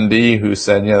the attendee who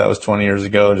said, yeah, that was 20 years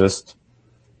ago. Just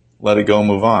let it go and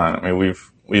move on. I mean,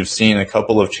 we've seen a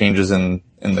couple of changes in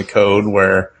the code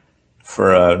where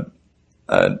for a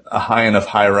high enough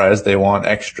high rise, they want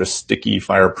extra sticky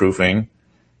fireproofing,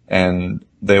 and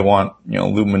they want,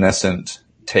 luminescent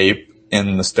tape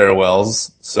in the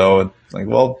stairwells. So it's like,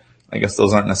 well, I guess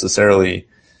those aren't necessarily,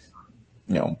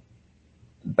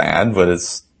 bad, but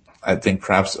it's, I think,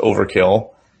 perhaps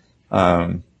overkill.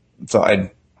 So I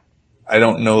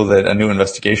don't know that a new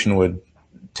investigation would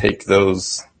take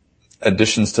those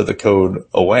additions to the code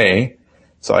away.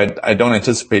 So I don't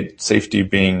anticipate safety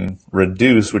being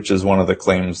reduced, which is one of the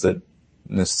claims that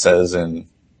NIST says, and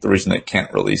the reason it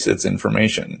can't release its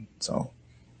information. So,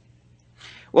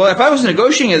 well, if I was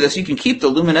negotiating this, you can keep the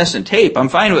luminescent tape. I'm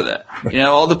fine with it.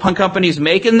 All the punk companies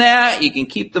making that, you can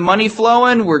keep the money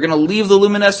flowing. We're going to leave the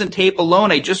luminescent tape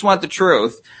alone. I just want the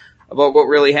truth about what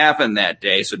really happened that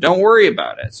day. So don't worry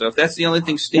about it. So if that's the only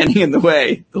thing standing in the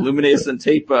way, the luminescent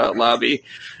tape lobby,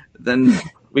 then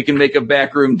we can make a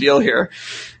backroom deal here.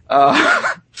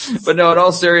 But no, in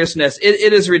all seriousness,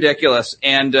 it is ridiculous.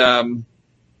 And again,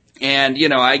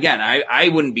 I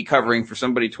wouldn't be covering for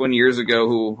somebody 20 years ago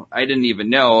who I didn't even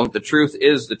know. The truth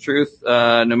is the truth,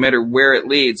 no matter where it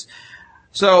leads.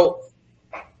 So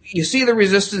you see the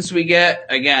resistance we get.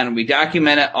 Again, we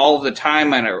document it all the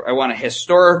time, and I want a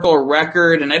historical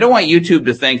record. And I don't want YouTube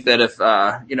to think that if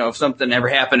something ever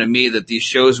happened to me, that these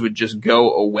shows would just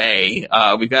go away.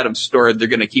 We've got them stored. They're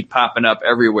going to keep popping up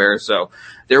everywhere. So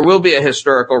there will be a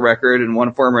historical record in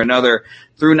one form or another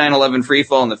through 9/11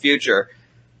 Freefall in the future.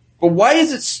 But why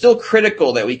is it still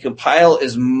critical that we compile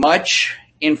as much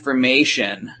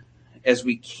information as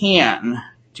we can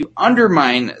to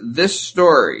undermine this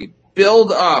story,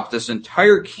 build up this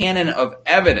entire canon of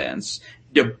evidence,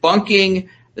 debunking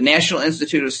the National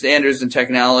Institute of Standards and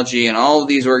Technology and all of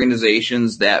these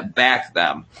organizations that back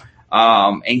them,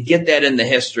 and get that in the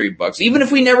history books, even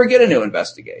if we never get a new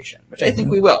investigation, which I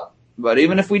think we will. But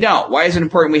even if we don't, why is it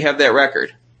important we have that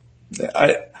record?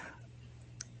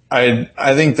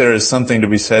 I think there is something to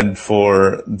be said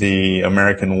for the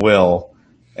American will,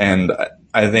 and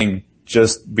I think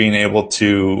just being able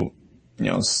to,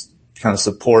 kind of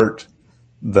support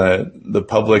the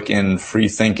public in free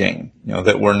thinking,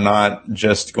 that we're not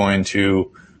just going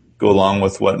to go along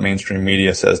with what mainstream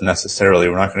media says necessarily.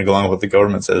 We're not going to go along with what the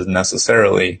government says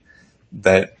necessarily,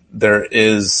 that there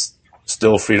is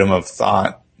still freedom of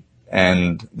thought,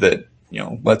 and that,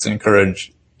 let's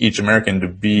encourage each American to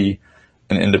be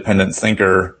an independent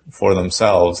thinker for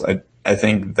themselves. I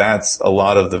think that's a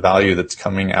lot of the value that's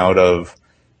coming out of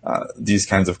these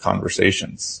kinds of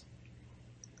conversations.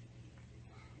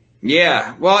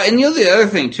 Yeah. Well, and the other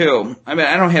thing too, I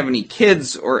don't have any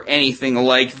kids or anything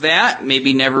like that,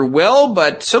 maybe never will,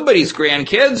 but somebody's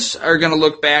grandkids are going to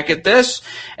look back at this,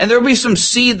 and there'll be some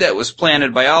seed that was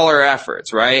planted by all our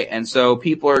efforts, right? And so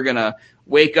people are going to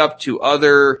wake up to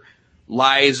other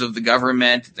lies of the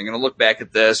government. They're going to look back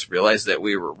at this, realize that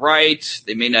we were right.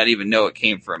 They may not even know it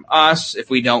came from us if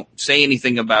we don't say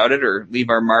anything about it or leave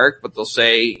our mark, but they'll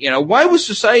say, why was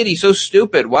society so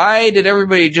stupid? Why did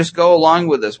everybody just go along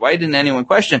with this? Why didn't anyone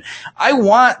question? I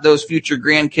want those future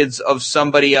grandkids of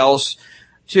somebody else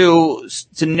to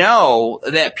know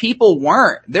that people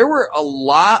weren't. There were a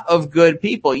lot of good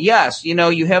people. Yes,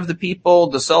 you have the people,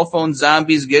 the cell phone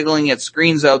zombies giggling at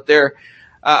screens out there,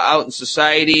 out in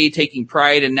society, taking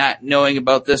pride in not knowing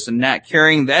about this and not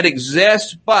caring. That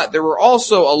exists, but there were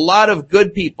also a lot of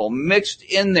good people mixed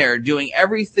in there doing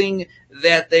everything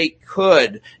that they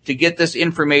could to get this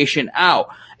information out.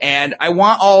 And I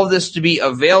want all of this to be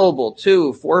available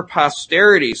too for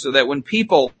posterity, so that when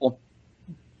people look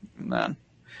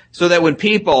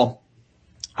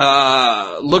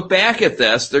back at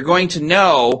this, they're going to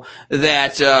know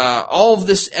that all of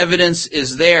this evidence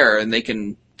is there, and they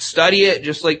can study it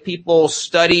just like people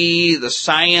study the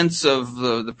science of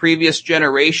the previous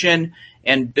generation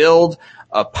and build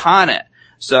upon it.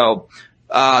 So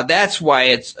that's why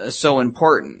it's so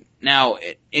important. Now,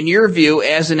 in your view,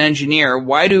 as an engineer,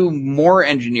 why do more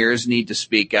engineers need to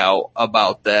speak out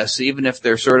about this, even if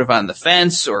they're sort of on the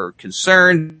fence or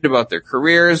concerned about their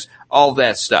careers, all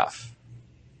that stuff?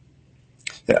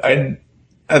 Yeah,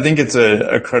 I think it's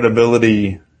a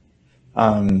credibility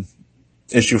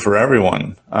issue for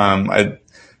everyone.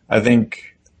 I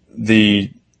think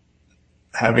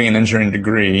having an engineering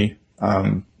degree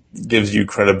gives you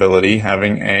credibility.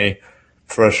 Having a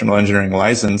professional engineering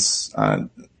license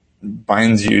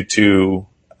binds you to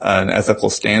an ethical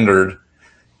standard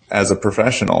as a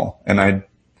professional. And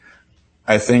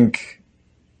I think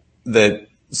that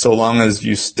so long as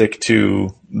you stick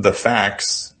to the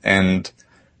facts and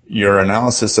your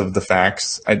analysis of the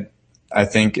facts, I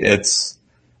think it's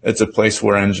a place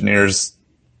where engineers,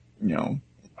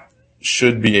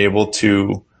 should be able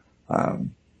to,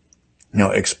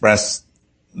 express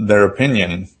their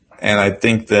opinion. And I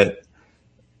think that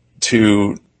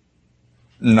to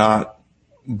not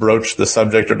broach the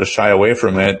subject or to shy away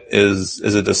from it is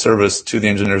a disservice to the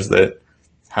engineers that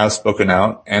have spoken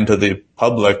out and to the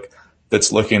public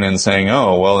that's looking and saying,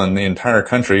 oh, well, in the entire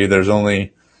country, there's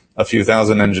only a few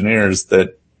thousand engineers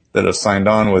that have signed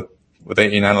on with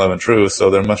AE 911 True, so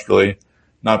there must really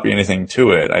not be anything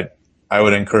to it. I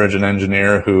would encourage an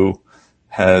engineer who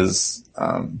has,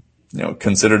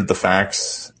 considered the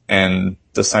facts and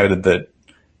decided that,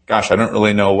 gosh, I don't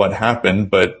really know what happened,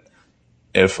 but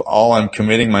if all I'm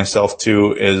committing myself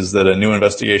to is that a new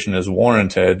investigation is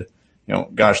warranted,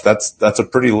 gosh, that's a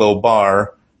pretty low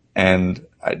bar. And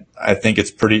I think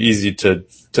it's pretty easy to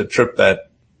trip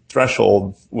that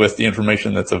threshold with the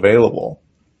information that's available.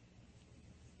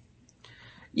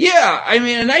 Yeah, I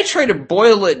mean, and I try to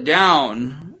boil it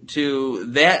down to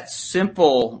that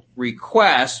simple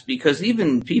request because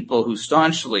even people who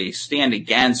staunchly stand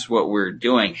against what we're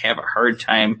doing have a hard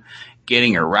time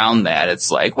getting around that.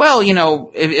 It's like, well,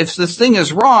 if this thing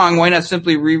is wrong, why not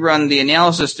simply rerun the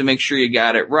analysis to make sure you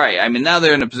got it right? I mean, now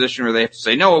they're in a position where they have to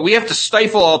say, no, we have to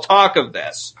stifle all talk of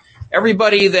this.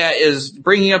 Everybody that is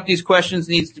bringing up these questions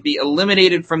needs to be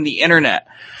eliminated from the internet.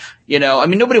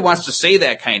 Nobody wants to say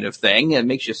that kind of thing. It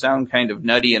makes you sound kind of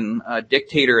nutty and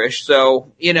dictatorish.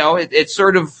 So, it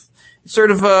sort of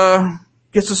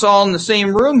gets us all in the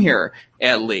same room here,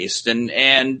 at least.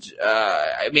 Asking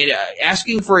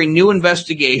for a new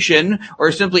investigation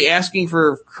or simply asking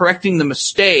for correcting the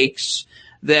mistakes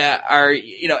that are,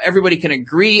 everybody can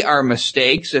agree are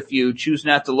mistakes if you choose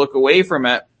not to look away from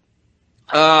it,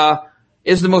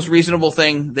 is the most reasonable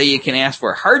thing that you can ask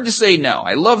for. Hard to say no.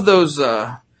 I love those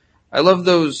A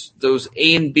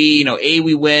and B, A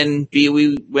we win, B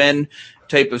we win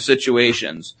type of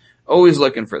situations. Always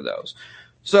looking for those.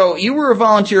 So you were a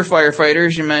volunteer firefighter,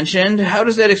 as you mentioned. How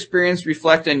does that experience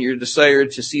reflect on your desire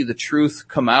to see the truth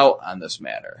come out on this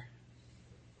matter?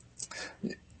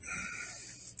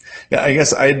 Yeah, I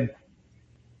guess I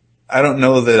don't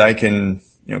know that I can,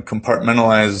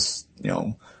 compartmentalize,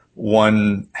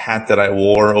 one hat that I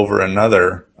wore over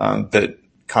another, that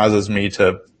causes me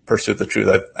to pursue the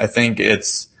truth. I think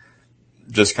it's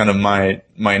just kind of my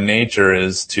nature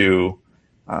is to,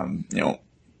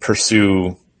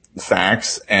 pursue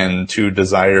facts and to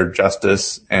desire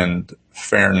justice and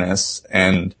fairness.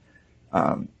 And,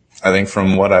 I think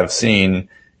from what I've seen,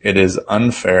 it is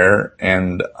unfair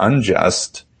and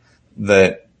unjust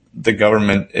that the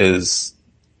government is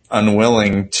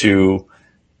unwilling to,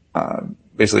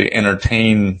 basically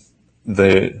entertain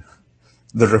the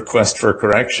request for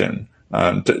correction.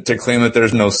 To claim that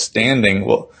there's no standing,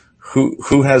 well,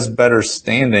 who has better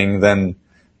standing than,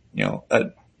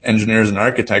 engineers and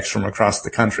architects from across the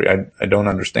country? I don't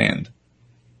understand.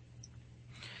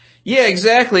 Yeah,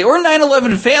 exactly. Or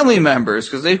 9/11 family members,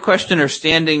 because they question our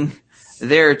standing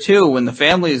there too when the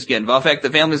families get involved. In fact, the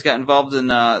families got involved in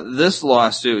this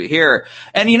lawsuit here.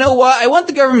 And you know what? I want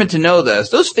the government to know this.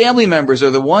 Those family members are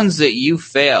the ones that you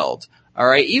failed. All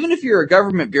right. Even if you're a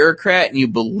government bureaucrat and you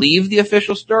believe the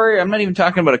official story, I'm not even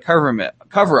talking about a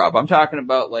cover up. I'm talking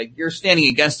about like you're standing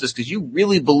against this because you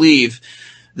really believe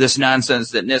this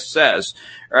nonsense that NIST says.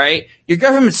 All right. Your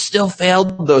government still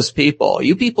failed those people.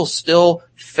 You people still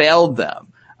failed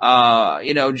them.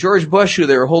 George Bush, who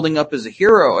they were holding up as a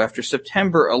hero after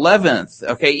September 11th.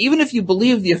 Okay. Even if you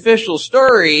believe the official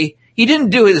story, he didn't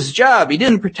do his job. He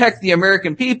didn't protect the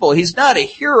American people. He's not a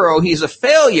hero. He's a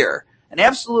failure. An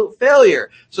absolute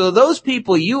failure. So those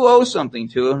people you owe something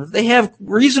to, and if they have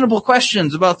reasonable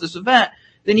questions about this event,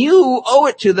 then you owe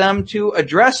it to them to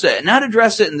address it, not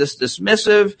address it in this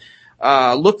dismissive,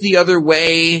 look the other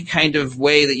way kind of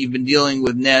way that you've been dealing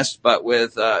with NIST, but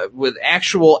with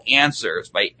actual answers.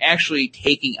 By actually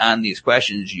taking on these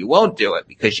questions, you won't do it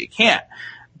because you can't.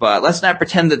 But let's not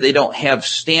pretend that they don't have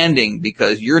standing,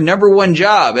 because your number one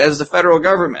job as the federal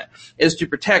government is to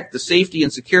protect the safety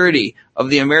and security of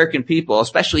the American people,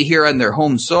 especially here on their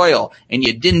home soil. And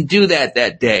you didn't do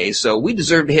that day. So we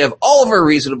deserve to have all of our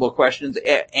reasonable questions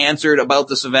answered about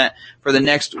this event for the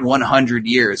next 100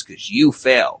 years because you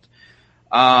failed.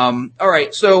 All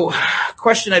right. So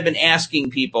question I've been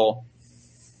asking people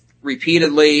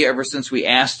repeatedly ever since we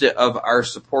asked it of our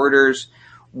supporters: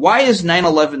 why is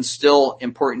 9/11 still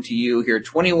important to you here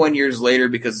 21 years later?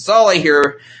 Because it's all I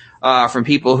hear from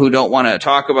people who don't want to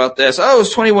talk about this. Oh, it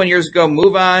was 21 years ago.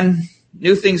 Move on.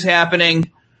 New things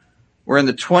happening. We're in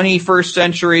the 21st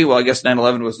century. Well, I guess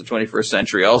 9/11 was the 21st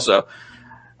century also.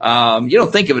 You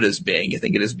don't think of it as being. You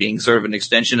think it as being sort of an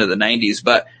extension of the 90s.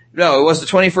 But no, it was the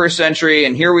 21st century,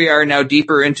 and here we are now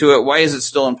deeper into it. Why is it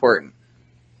still important?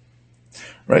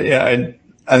 Right. Yeah.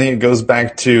 I think it goes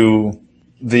back to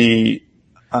the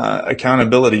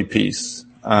accountability piece.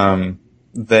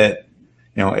 That,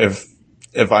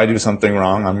 if I do something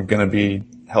wrong, I'm going to be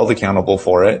held accountable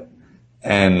for it.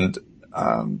 And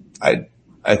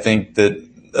I think that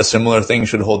a similar thing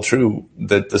should hold true,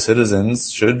 that the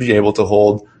citizens should be able to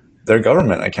hold their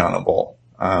government accountable.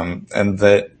 And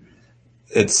that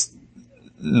it's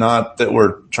not that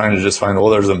we're trying to just find, well,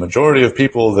 there's a majority of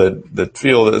people that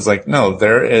feel that it's like, no,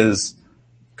 there is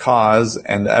cause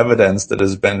and evidence that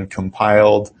has been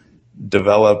compiled,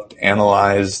 developed,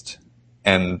 analyzed,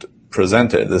 and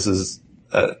presented. This is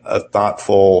a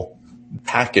thoughtful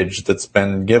package that's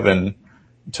been given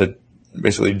to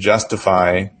basically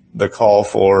justify the call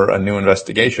for a new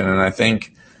investigation. And I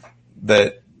think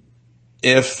that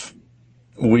if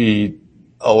we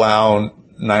allow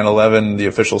 9/11, the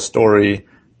official story,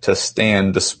 to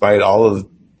stand despite all of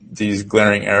these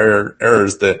glaring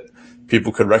errors that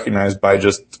people could recognize by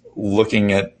just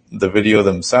looking at the video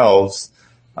themselves,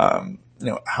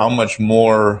 how much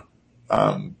more,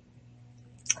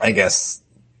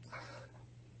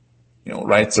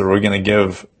 rights are we going to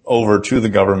give over to the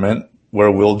government,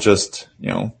 where we'll just,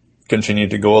 continue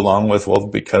to go along with, well,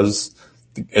 because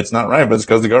it's not right, but it's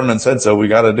because the government said so, we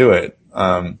got to do it.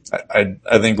 I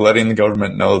think letting the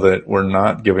government know that we're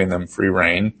not giving them free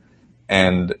rein,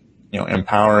 and,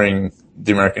 empowering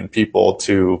the American people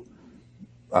to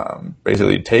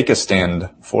basically take a stand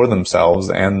for themselves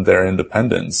and their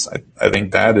independence. I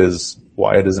think that is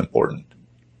why it is important.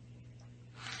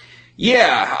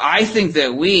 Yeah, I think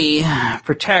that we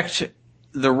protect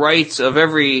the rights of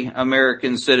every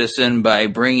American citizen by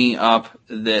bringing up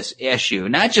this issue,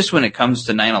 not just when it comes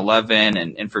to 9/11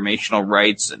 and informational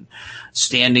rights and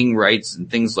standing rights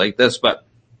and things like this, but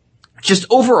just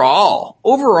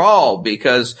overall,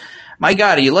 because my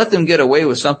God, you let them get away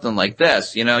with something like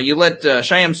this. You let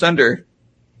Shyam Sunder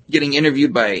getting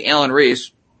interviewed by Alan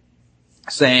Reese,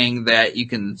 saying that you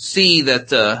can see that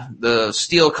the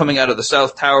steel coming out of the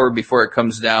South Tower before it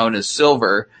comes down is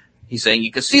silver. He's saying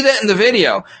you can see that in the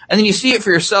video, and then you see it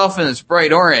for yourself and it's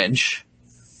bright orange.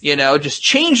 Just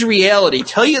change reality.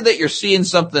 Tell you that you're seeing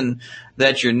something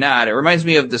that you're not. It reminds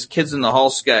me of this Kids in the Hall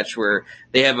sketch where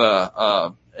they have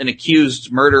an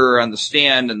accused murderer on the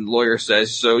stand, and the lawyer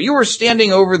says, so you were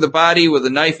standing over the body with a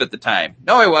knife at the time.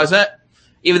 No, I wasn't.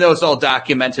 Even though it's all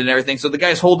documented and everything. So the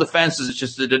guy's whole defense is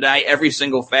just to deny every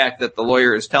single fact that the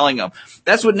lawyer is telling him.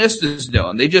 That's what NIST is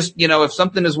doing. They just, if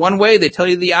something is one way, they tell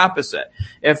you the opposite.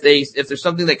 If there's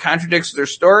something that contradicts their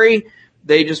story,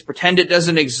 they just pretend it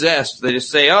doesn't exist. They just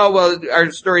say, oh, well,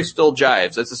 our story still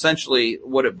jives. That's essentially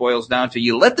what it boils down to.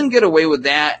 You let them get away with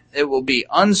that, it will be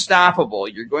unstoppable.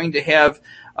 You're going to have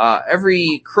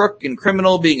every crook and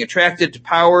criminal being attracted to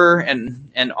power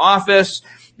and office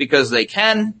because they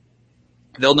can.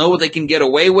 They'll know what they can get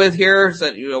away with here,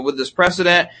 with this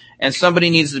precedent, and somebody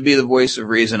needs to be the voice of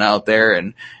reason out there,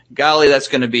 and golly, that's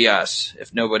going to be us,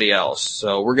 if nobody else.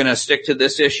 So we're going to stick to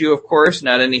this issue, of course,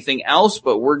 not anything else,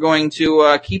 but we're going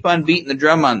to keep on beating the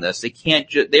drum on this.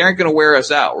 They aren't going to wear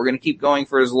us out. We're going to keep going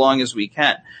for as long as we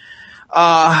can.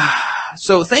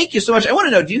 So thank you so much. I want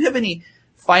to know, do you have any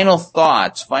final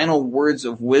thoughts, final words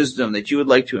of wisdom that you would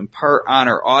like to impart on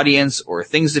our audience, or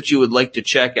things that you would like to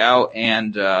check out,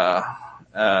 and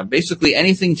basically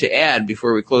anything to add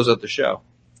before we close out the show?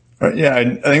 Yeah, I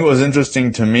think what was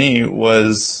interesting to me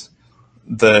was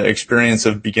the experience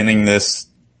of beginning this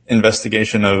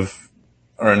investigation or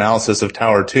analysis of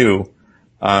Tower 2,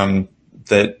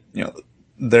 that,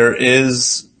 there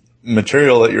is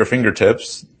material at your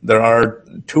fingertips. There are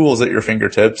tools at your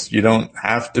fingertips. You don't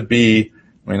have to be,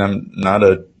 I'm not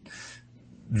a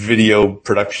video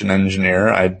production engineer.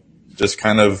 I just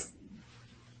kind of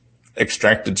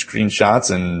extracted screenshots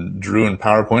and drew in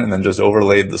PowerPoint and then just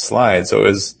overlaid the slides. So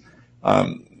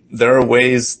there are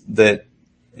ways that,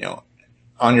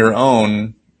 on your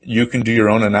own, you can do your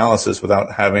own analysis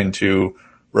without having to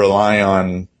rely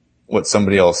on what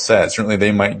somebody else said. Certainly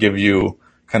they might give you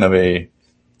kind of an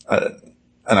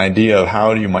idea of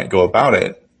how you might go about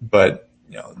it, but,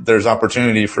 there's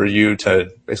opportunity for you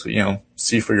to basically,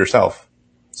 see for yourself.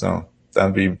 So that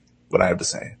would be what I have to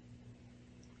say.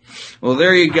 Well,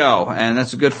 there you go. And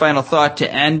that's a good final thought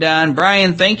to end on.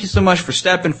 Brian, thank you so much for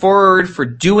stepping forward, for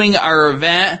doing our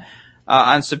event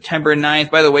on September 9th.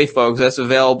 By the way, folks, that's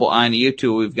available on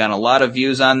YouTube. We've got a lot of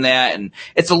views on that. And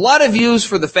it's a lot of views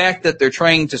for the fact that they're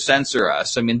trying to censor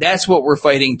us. That's what we're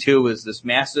fighting too, is this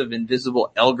massive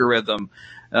invisible algorithm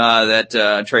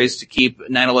that tries to keep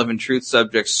 9/11 truth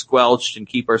subjects squelched and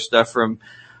keep our stuff from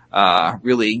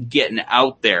really getting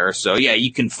out there. So yeah,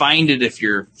 you can find it if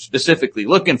you're specifically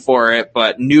looking for it,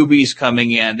 but newbies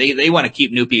coming in, they want to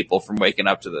keep new people from waking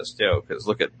up to this too. Cause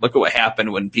look at what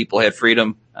happened when people had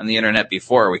freedom on the internet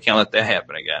before. We can't let that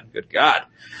happen again. Good God.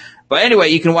 But anyway,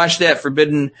 you can watch that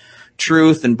Forbidden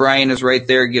Truth, and Brian is right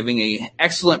there giving an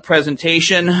excellent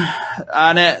presentation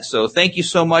on it. So thank you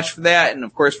so much for that. And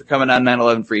of course for coming on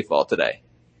 9/11 Freefall today.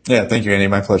 Yeah. Thank you, Andy.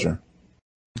 My pleasure.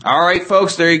 All right,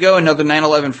 folks, there you go. Another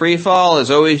 9/11 Freefall. As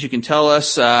always, you can tell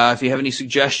us if you have any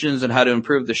suggestions on how to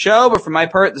improve the show. But for my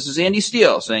part, this is Andy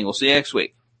Steele saying we'll see you next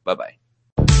week. Bye-bye.